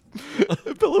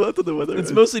good. Palo Alto, the weather.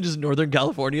 It's mostly just Northern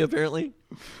California, apparently.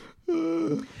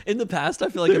 In the past, I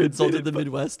feel like I've insulted the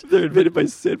Midwest. They're invaded by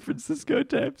San Francisco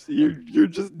types. You're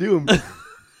just doomed.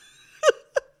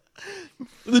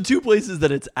 The 2 places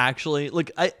that it's actually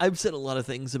like I've said a lot of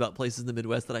things about places in the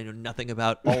Midwest that I know nothing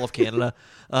about. All of Canada,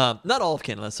 not all of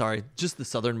Canada. Sorry, just the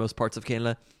southernmost parts of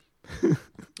Canada,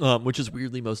 which is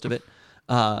weirdly most of it.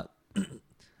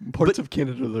 Parts of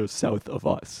Canada that are south of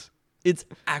us. It's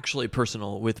actually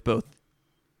personal with both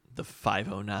the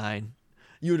 509.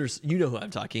 You know who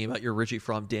I'm talking about. Your Richie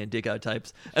Fromm, Dan Dickow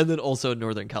types, and then also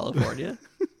Northern California.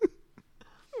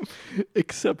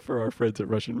 Except for our friends at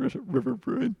Russian River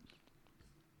Brewing.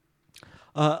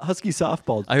 Husky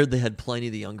softball. I heard they had Pliny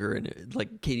the Younger, and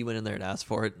like Katie went in there and asked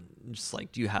for it, and just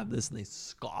like, do you have this? And they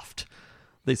scoffed.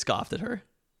 They scoffed at her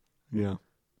Yeah.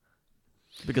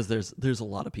 because there's a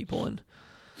lot of people in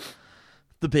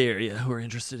the Bay Area who are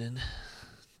interested in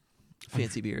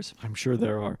fancy beers. I'm sure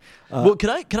there are. Well, can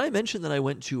I mention that I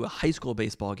went to a high school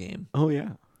baseball game? Oh,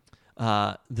 yeah.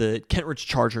 The Kentridge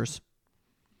Chargers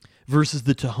versus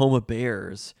the Tahoma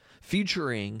Bears,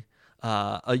 featuring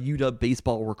a UW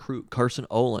baseball recruit, Carson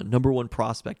Olin, number 1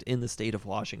 prospect in the state of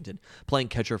Washington, playing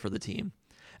catcher for the team.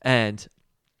 And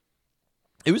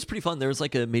it was pretty fun. There was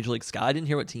like a Major League Scout. I didn't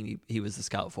hear what team he was the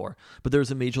scout for, but there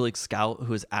was a Major League Scout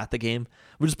who was at the game,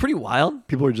 which is pretty wild.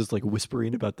 People are just like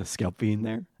whispering about the scout being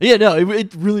there. Yeah, no,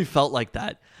 it really felt like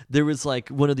that. There was like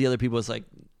one of the other people was like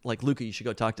Luca, you should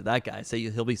go talk to that guy. Say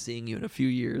he'll be seeing you in a few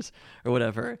years or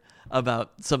whatever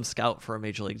about some scout for a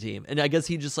major league team. And I guess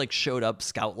he just like showed up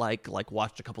scout like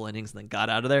watched a couple innings and then got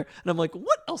out of there. And I'm like,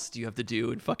 what else do you have to do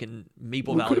in fucking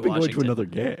Maple We Valley, could have been Washington? going to another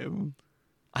game.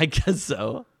 I guess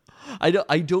so. I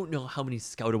don't know how many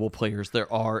scoutable players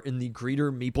there are in the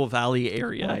greater Maple Valley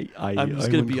area. I'm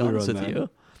just going to be honest with you.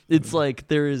 It's like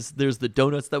there's the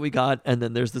donuts that we got, and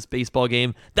then there's this baseball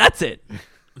game. That's it.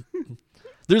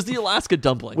 There's the Alaska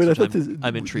dumplings. Wait, I thought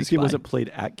I'm intrigued. This game by. wasn't played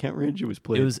at Kent Ridge. It was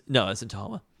played. It's in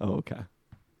Tahoma. Oh, okay.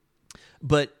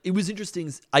 But it was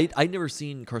interesting. I'd never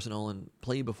seen Carson Olin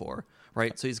play before,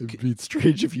 right? So It'd be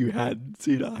strange if you had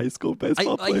seen a high school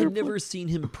baseball player. I had never seen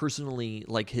him personally,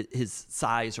 like his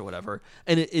size or whatever.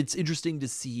 And it's interesting to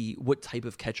see what type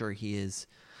of catcher he is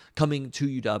coming to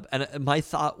UW. And my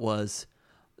thought was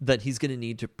that he's going to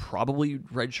need to probably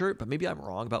redshirt, but maybe I'm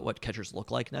wrong about what catchers look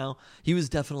like now. He was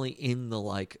definitely in the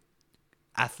like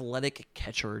athletic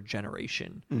catcher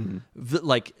generation,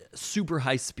 like super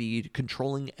high speed,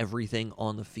 controlling everything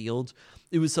on the field.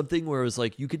 It was something where it was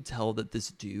like you could tell that this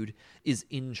dude is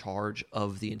in charge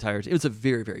of the entire team. It was a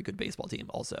very, very good baseball team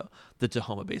also, the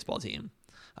Tahoma baseball team.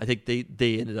 I think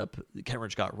they ended up, Kent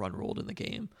Ridge got run ruled in the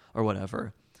game or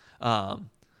whatever.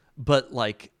 But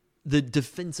like the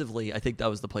defensively, I think that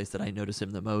was the place that I noticed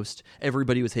him the most.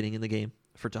 Everybody was hitting in the game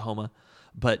for Tahoma,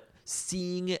 but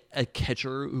seeing a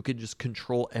catcher who can just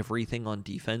control everything on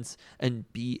defense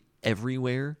and be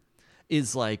everywhere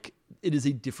is like, it is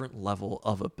a different level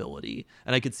of ability.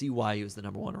 And I could see why he was the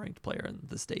number one ranked player in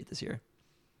the state this year.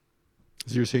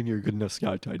 So you're saying you're a good enough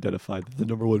scout to identify that the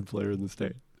number one player in the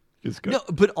state is good? No,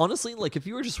 but honestly, like if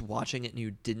you were just watching it and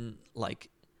you didn't like,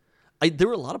 there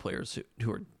were a lot of players who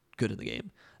were good in the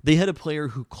game. They had a player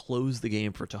who closed the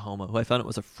game for Tahoma, who I found it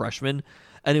was a freshman,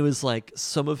 and it was like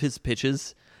some of his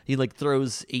pitches, he like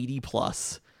throws 80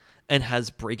 plus and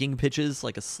has breaking pitches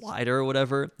like a slider or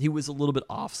whatever. He was a little bit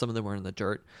off. Some of them were in the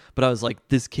dirt, but I was like,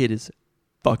 this kid is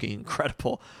fucking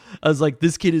incredible. I was like,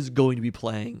 this kid is going to be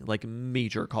playing like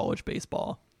major college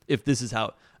baseball if this is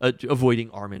how avoiding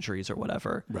arm injuries or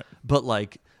whatever. Right. But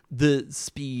like the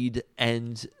speed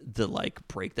and the like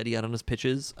break that he had on his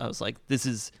pitches, I was like, this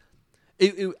is.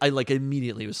 I like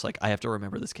immediately was like, I have to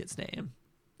remember this kid's name.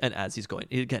 And as he's going,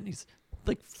 again, he's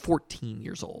like 14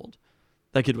 years old.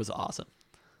 That kid was awesome.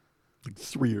 Like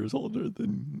 3 years older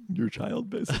than your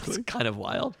child, basically. It's kind of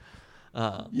wild.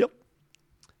 Yep.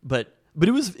 But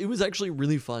it was actually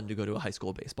really fun to go to a high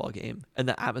school baseball game, and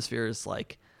the atmosphere is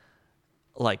like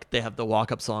they have the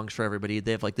walk up songs for everybody.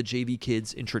 They have like the JV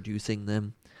kids introducing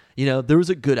them. You know, there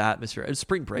was a good atmosphere. It was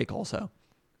spring break also.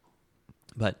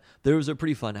 But there was a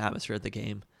pretty fun atmosphere at the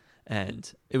game, and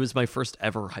it was my first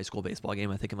ever high school baseball game,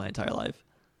 I think, in my entire life.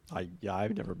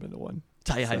 I've never been to one.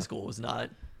 High school was not.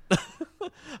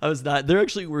 I was not. There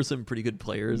actually were some pretty good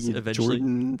players eventually.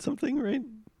 Jordan something, right?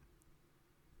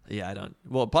 Yeah, I don't.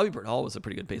 Well, Bobby Bernal was a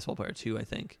pretty good baseball player too, I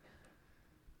think.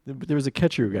 There was a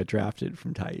catcher who got drafted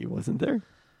from Tye, wasn't there?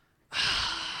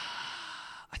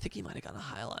 I think he might have gotten a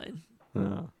high line.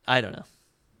 Oh. I don't know.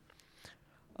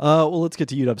 Well, let's get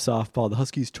to UW softball. The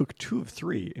Huskies took 2 of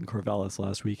 3 in Corvallis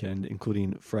last weekend,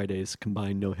 including Friday's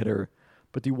combined no-hitter.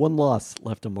 But the one loss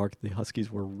left a mark. The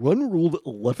Huskies were run-ruled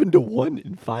 11-1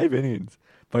 in 5 innings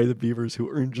by the Beavers,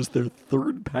 who earned just their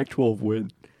 3rd Pac-12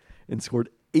 win and scored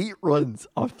 8 runs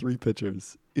off 3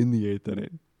 pitchers in the 8th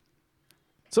inning.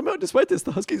 Somehow, despite this,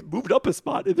 the Huskies moved up a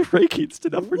spot in the rankings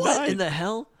to number 9. What in the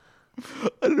hell?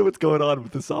 I don't know what's going on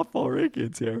with the softball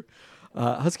rankings here.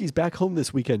 Huskies back home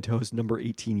this weekend to host number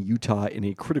 18 Utah in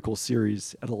a critical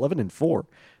series at 11-4.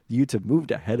 The Utes have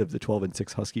moved ahead of the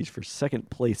 12-6 Huskies for second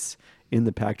place in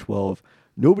the Pac-12.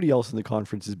 Nobody else in the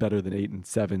conference is better than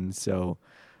 8-7. So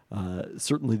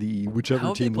certainly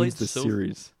whichever team wins the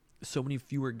series. So many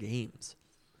fewer games.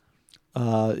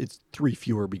 It's 3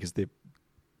 fewer because the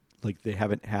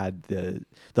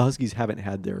Huskies haven't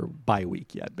had their bye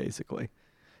week yet, basically.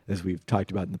 As we've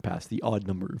talked about in the past, the odd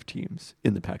number of teams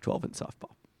in the Pac-12 in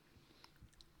softball.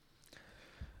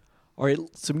 All right,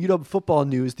 some UW football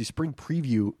news. The spring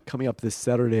preview coming up this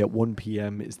Saturday at 1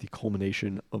 p.m. is the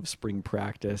culmination of spring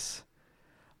practice.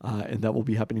 And that will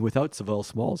be happening without Savell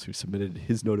Smalls, who submitted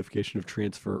his notification of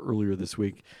transfer earlier this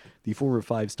week. The former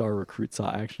 5-star recruit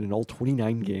saw action in all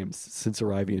 29 games since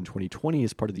arriving in 2020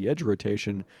 as part of the edge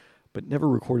rotation, but never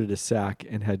recorded a sack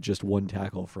and had just 1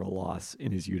 tackle for a loss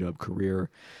in his UW career.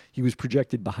 He was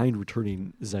projected behind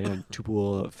returning Zion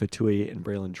Tupua-Fatui and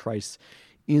Braylon Trice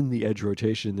in the edge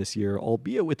rotation this year,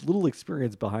 albeit with little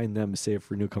experience behind them, save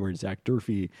for newcomer Zach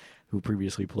Durfee, who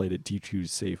previously played at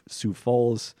D2 Sioux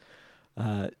Falls.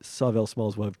 Savell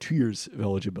Smalls will have 2 years of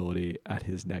eligibility at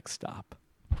his next stop.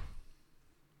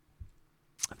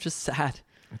 I'm just sad.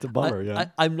 It's a bummer, yeah.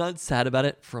 I'm not sad about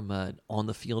it from an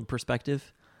on-the-field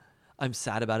perspective. I'm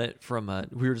sad about it from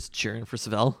we were just cheering for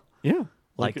Savell. Yeah.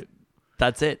 Like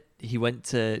that's it. He went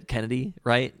to Kennedy,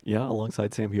 right? Yeah,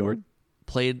 alongside Sam Hjord.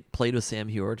 played with Sam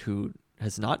Heward, who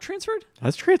has not transferred.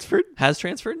 Has transferred. Has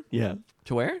transferred Yeah.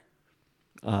 to where?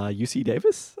 UC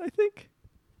Davis, I think.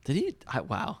 Did he?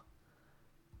 Wow.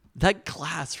 That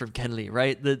class from Kennedy,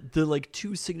 right? The like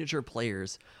 2 signature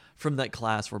players from that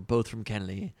class were both from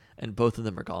Kennedy, and both of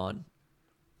them are gone.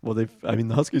 Well, the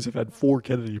Huskies have had 4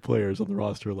 Kennedy players on the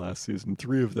roster last season.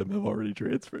 3 of them have already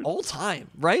transferred. All time,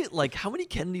 right? Like, how many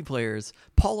Kennedy players?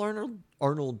 Paul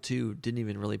Arnold too, didn't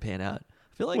even really pan out.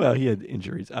 I feel like. Well, he had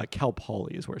injuries. Cal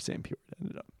Poly is where Sam Heward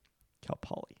ended up. Cal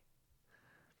Poly.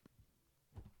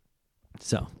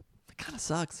 So, it kind of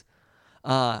sucks.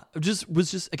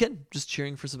 Just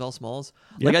cheering for Savell Smalls.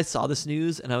 Yeah. Like, I saw this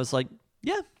news and I was like,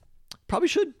 yeah, probably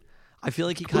should. I feel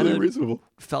like he kind Completely of reasonable.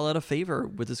 fell out of favor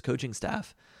with his coaching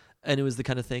staff. And it was the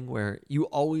kind of thing where you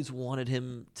always wanted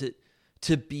him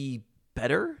to be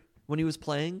better when he was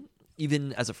playing,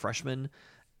 even as a freshman.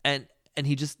 And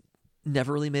he just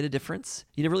never really made a difference.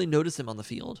 You never really noticed him on the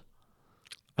field.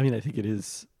 I mean, I think it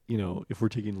is, if we're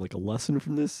taking like a lesson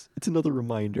from this, it's another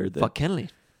reminder that Fuck Kennedy.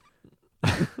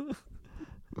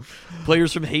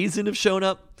 Players from Hazen have shown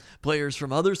up. Players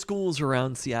from other schools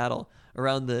around Seattle,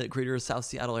 around the greater South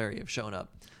Seattle area, have shown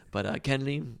up. But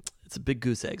Kennedy, it's a big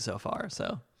goose egg so far.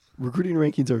 So recruiting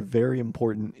rankings are very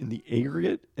important in the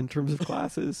aggregate in terms of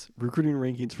classes. Recruiting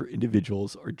rankings for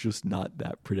individuals are just not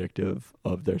that predictive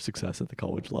of their success at the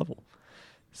college level.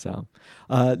 So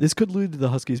this could lead to the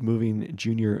Huskies moving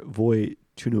junior Voi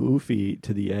Tunuufi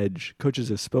to the edge. Coaches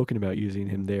have spoken about using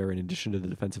him there in addition to the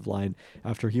defensive line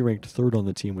after he ranked 3rd on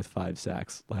the team with 5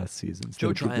 sacks last season. So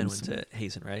Joe Tryon went to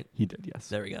Hazen, right? He did, yes.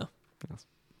 There we go. Yes.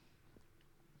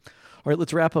 All right,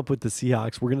 let's wrap up with the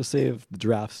Seahawks. We're going to save the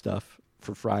draft stuff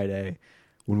for Friday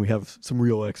when we have some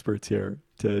real experts here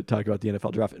to talk about the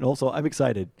NFL draft. And also, I'm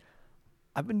excited.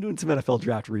 I've been doing some NFL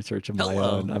draft research of my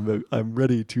own. I'm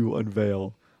ready to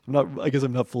unveil. I guess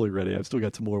I'm not fully ready. I've still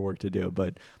got some more work to do,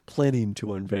 but planning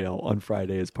to unveil on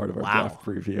Friday as part of our draft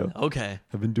preview. Okay.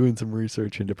 I've been doing some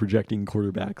research into projecting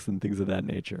quarterbacks and things of that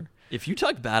nature. If you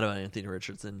talk bad about Anthony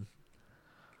Richardson,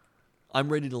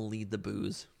 I'm ready to lead the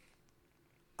boos.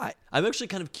 I'm actually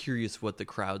kind of curious what the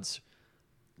crowd's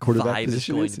quarterback vibe is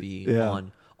going to be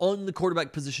on the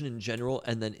quarterback position in general,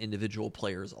 and then individual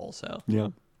players also. Yeah.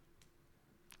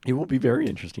 It will be very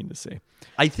interesting to see.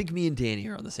 I think me and Danny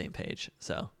are on the same page.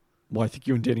 So, well, I think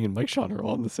you and Danny and Mike Sean are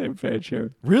all on the same page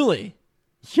here. Really?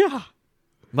 Yeah.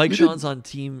 Mike Sean's on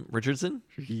Team Richardson?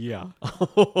 Yeah.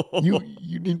 You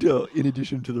need to, in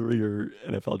addition to your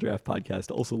NFL Draft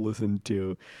podcast, also listen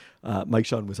to Danny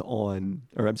was on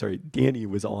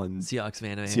Seahawks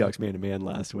Man to Man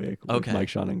last week with Okay. Mike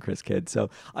Sean and Chris Kidd. So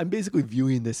I'm basically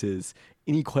viewing this as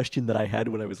any question that I had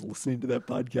when I was listening to that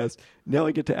podcast. Now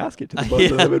I get to ask it to the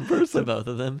both of them in person. To both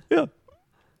of them? Yeah.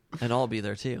 And I'll be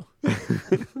there too.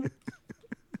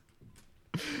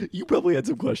 You probably had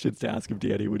some questions to ask of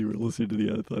Danny when you were listening to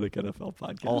the Athletic NFL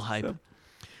podcast. All hype.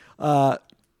 So.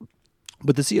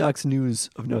 But the Seahawks news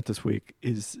of note this week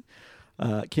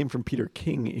came from Peter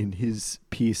King in his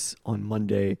piece on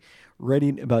Monday,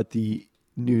 writing about the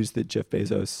news that Jeff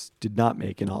Bezos did not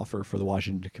make an offer for the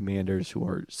Washington Commanders, who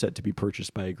are set to be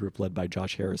purchased by a group led by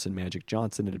Josh Harris and Magic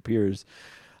Johnson, it appears.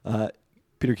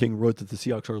 Peter King wrote that the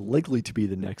Seahawks are likely to be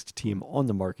the next team on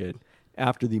the market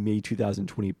after the May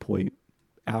 2020 point,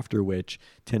 after which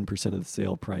 10% of the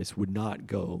sale price would not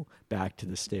go back to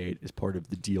the state as part of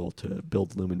the deal to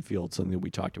build Lumen Field, something that we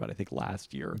talked about, I think,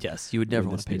 last year. Yes, you would never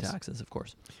want to pay taxes, of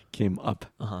course. Came up.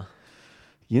 Uh-huh.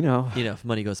 If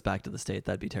money goes back to the state,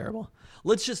 that'd be terrible.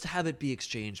 Let's just have it be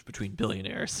exchanged between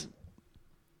billionaires.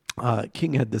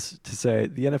 King had this to say: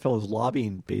 the NFL is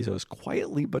lobbying Bezos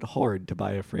quietly but hard to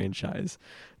buy a franchise.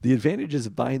 The advantages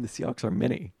of buying the Seahawks are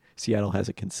many. Seattle has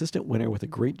a consistent winner with a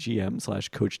great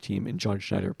GM/coach team in John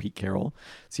Schneider, Pete Carroll.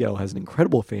 Seattle has an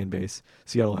incredible fan base.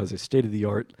 Seattle has a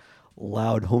state-of-the-art,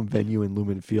 loud home venue in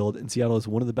Lumen Field, and Seattle is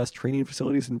one of the best training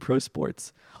facilities in pro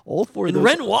sports. All four of those.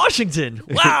 Renton, Washington.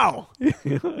 Wow.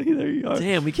 There you are.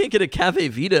 Damn, we can't get a Cafe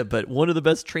Vita, but one of the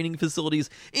best training facilities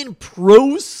in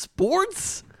pro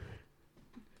sports?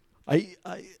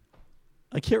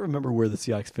 I can't remember where the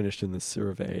Seahawks finished in the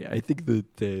survey. I think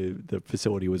the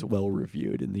facility was well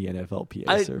reviewed in the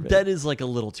NFLPA survey. That is like a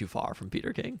little too far from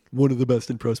Peter King. One of the best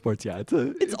in pro sports. Yeah,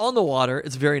 it's on the water.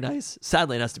 It's very nice.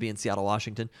 Sadly, it has to be in Seattle,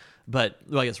 Washington. I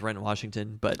guess Renton,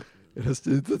 Washington. But it's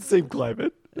the same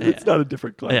climate. Yeah. It's not a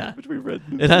different climate between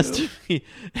Renton and it has to be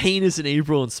heinous in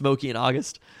April and smoky in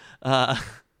August.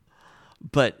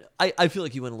 But I feel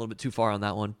like you went a little bit too far on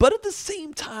that one. But at the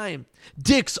same time,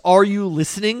 Dix, are you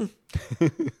listening?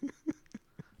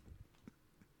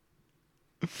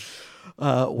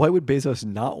 Why would Bezos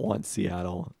not want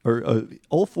Seattle? Or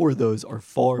all four of those are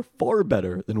far, far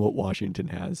better than what Washington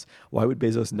has. Why would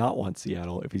Bezos not want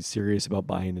Seattle if he's serious about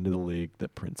buying into the league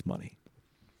that prints money?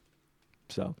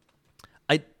 So,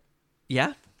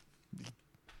 yeah.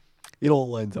 It all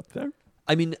lines up there.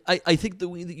 I mean, I think the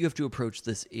way that you have to approach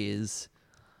this is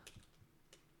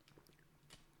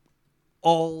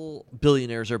all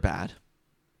billionaires are bad.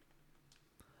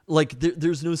 Like,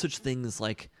 there's no such thing as,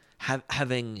 like,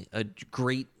 having a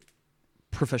great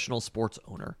professional sports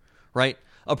owner, right?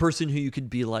 A person who you could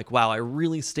be like, wow, I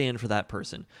really stand for that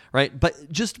person, right?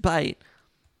 But just by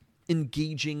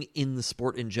engaging in the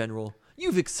sport in general,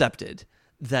 you've accepted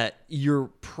that you're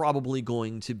probably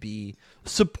going to be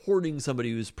supporting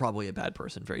somebody who's probably a bad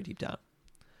person very deep down.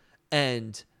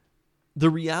 And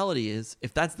the reality is,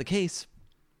 if that's the case,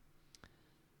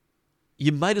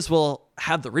 you might as well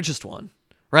have the richest one,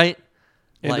 right?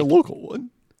 And a local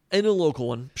one. And a local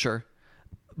one, sure.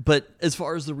 But as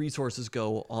far as the resources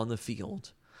go on the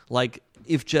field, like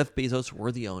if Jeff Bezos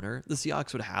were the owner, the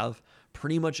Seahawks would have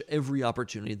pretty much every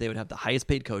opportunity. They would have the highest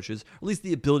paid coaches, or at least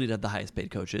the ability to have the highest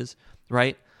paid coaches,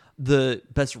 right? The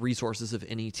best resources of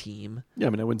any team. Yeah, I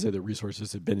mean, I wouldn't say that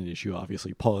resources have been an issue.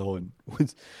 Obviously, Paul Allen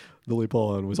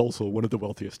was also one of the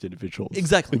wealthiest individuals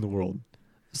exactly in the world.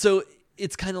 So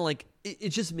it's kind of like, it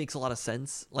just makes a lot of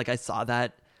sense. Like I saw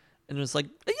that and it was like,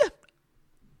 yeah,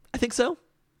 I think so.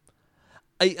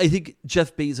 I think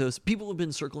Jeff Bezos, people have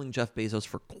been circling Jeff Bezos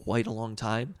for quite a long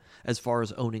time as far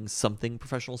as owning something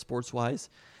professional sports-wise.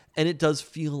 And it does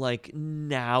feel like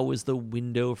now is the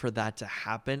window for that to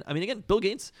happen. I mean, again, Bill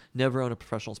Gates never owned a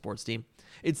professional sports team.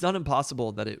 It's not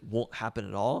impossible that it won't happen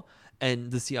at all. And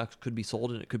the Seahawks could be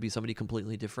sold and it could be somebody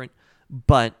completely different.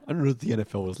 But I don't know if the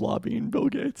NFL was lobbying Bill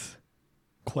Gates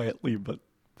quietly, but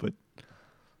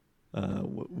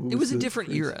it was a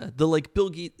different era. The like Bill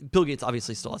Gates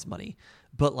obviously still has money,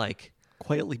 but like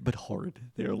quietly but hard,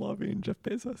 they're lobbying Jeff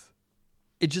Bezos.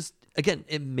 It just, again,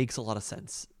 it makes a lot of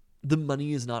sense. The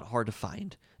money is not hard to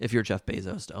find if you're Jeff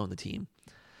Bezos to own the team,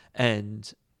 and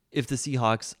if the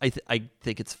Seahawks, I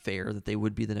think it's fair that they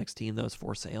would be the next team that was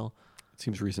for sale. It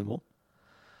seems reasonable.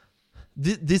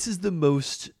 This is the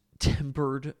most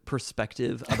tempered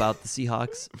perspective about the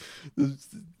Seahawks.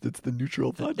 That's the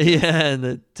neutral podcast. Yeah, in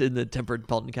the tempered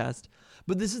Peltoncast.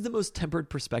 But this is the most tempered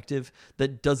perspective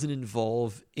that doesn't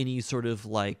involve any sort of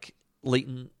like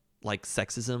latent like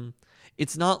sexism.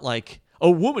 It's not like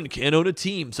a woman can't own a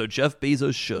team, so Jeff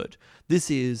Bezos should. This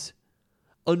is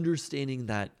understanding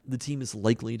that the team is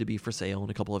likely to be for sale in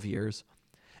a couple of years,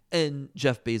 and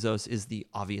Jeff Bezos is the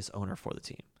obvious owner for the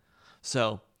team.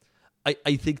 So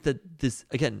I think that this,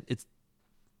 again, it's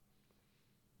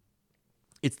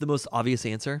the most obvious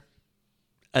answer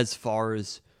as far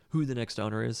as who the next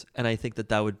owner is, and I think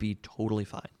that would be totally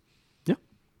fine. Yeah.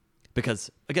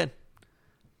 Because, again,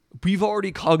 we've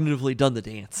already cognitively done the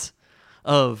dance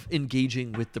of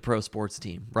engaging with the pro sports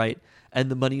team, right? And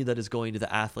the money that is going to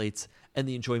the athletes and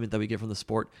the enjoyment that we get from the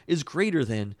sport is greater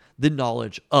than the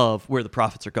knowledge of where the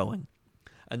profits are going.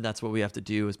 And that's what we have to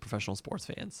do as professional sports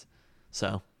fans.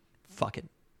 So, fuck it.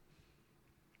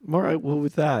 All right, well,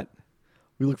 with that,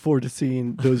 we look forward to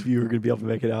seeing those of you who are going to be able to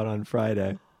make it out on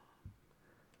Friday.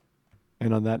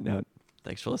 And on that note,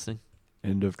 Thanks for listening.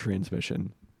 End of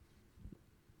transmission.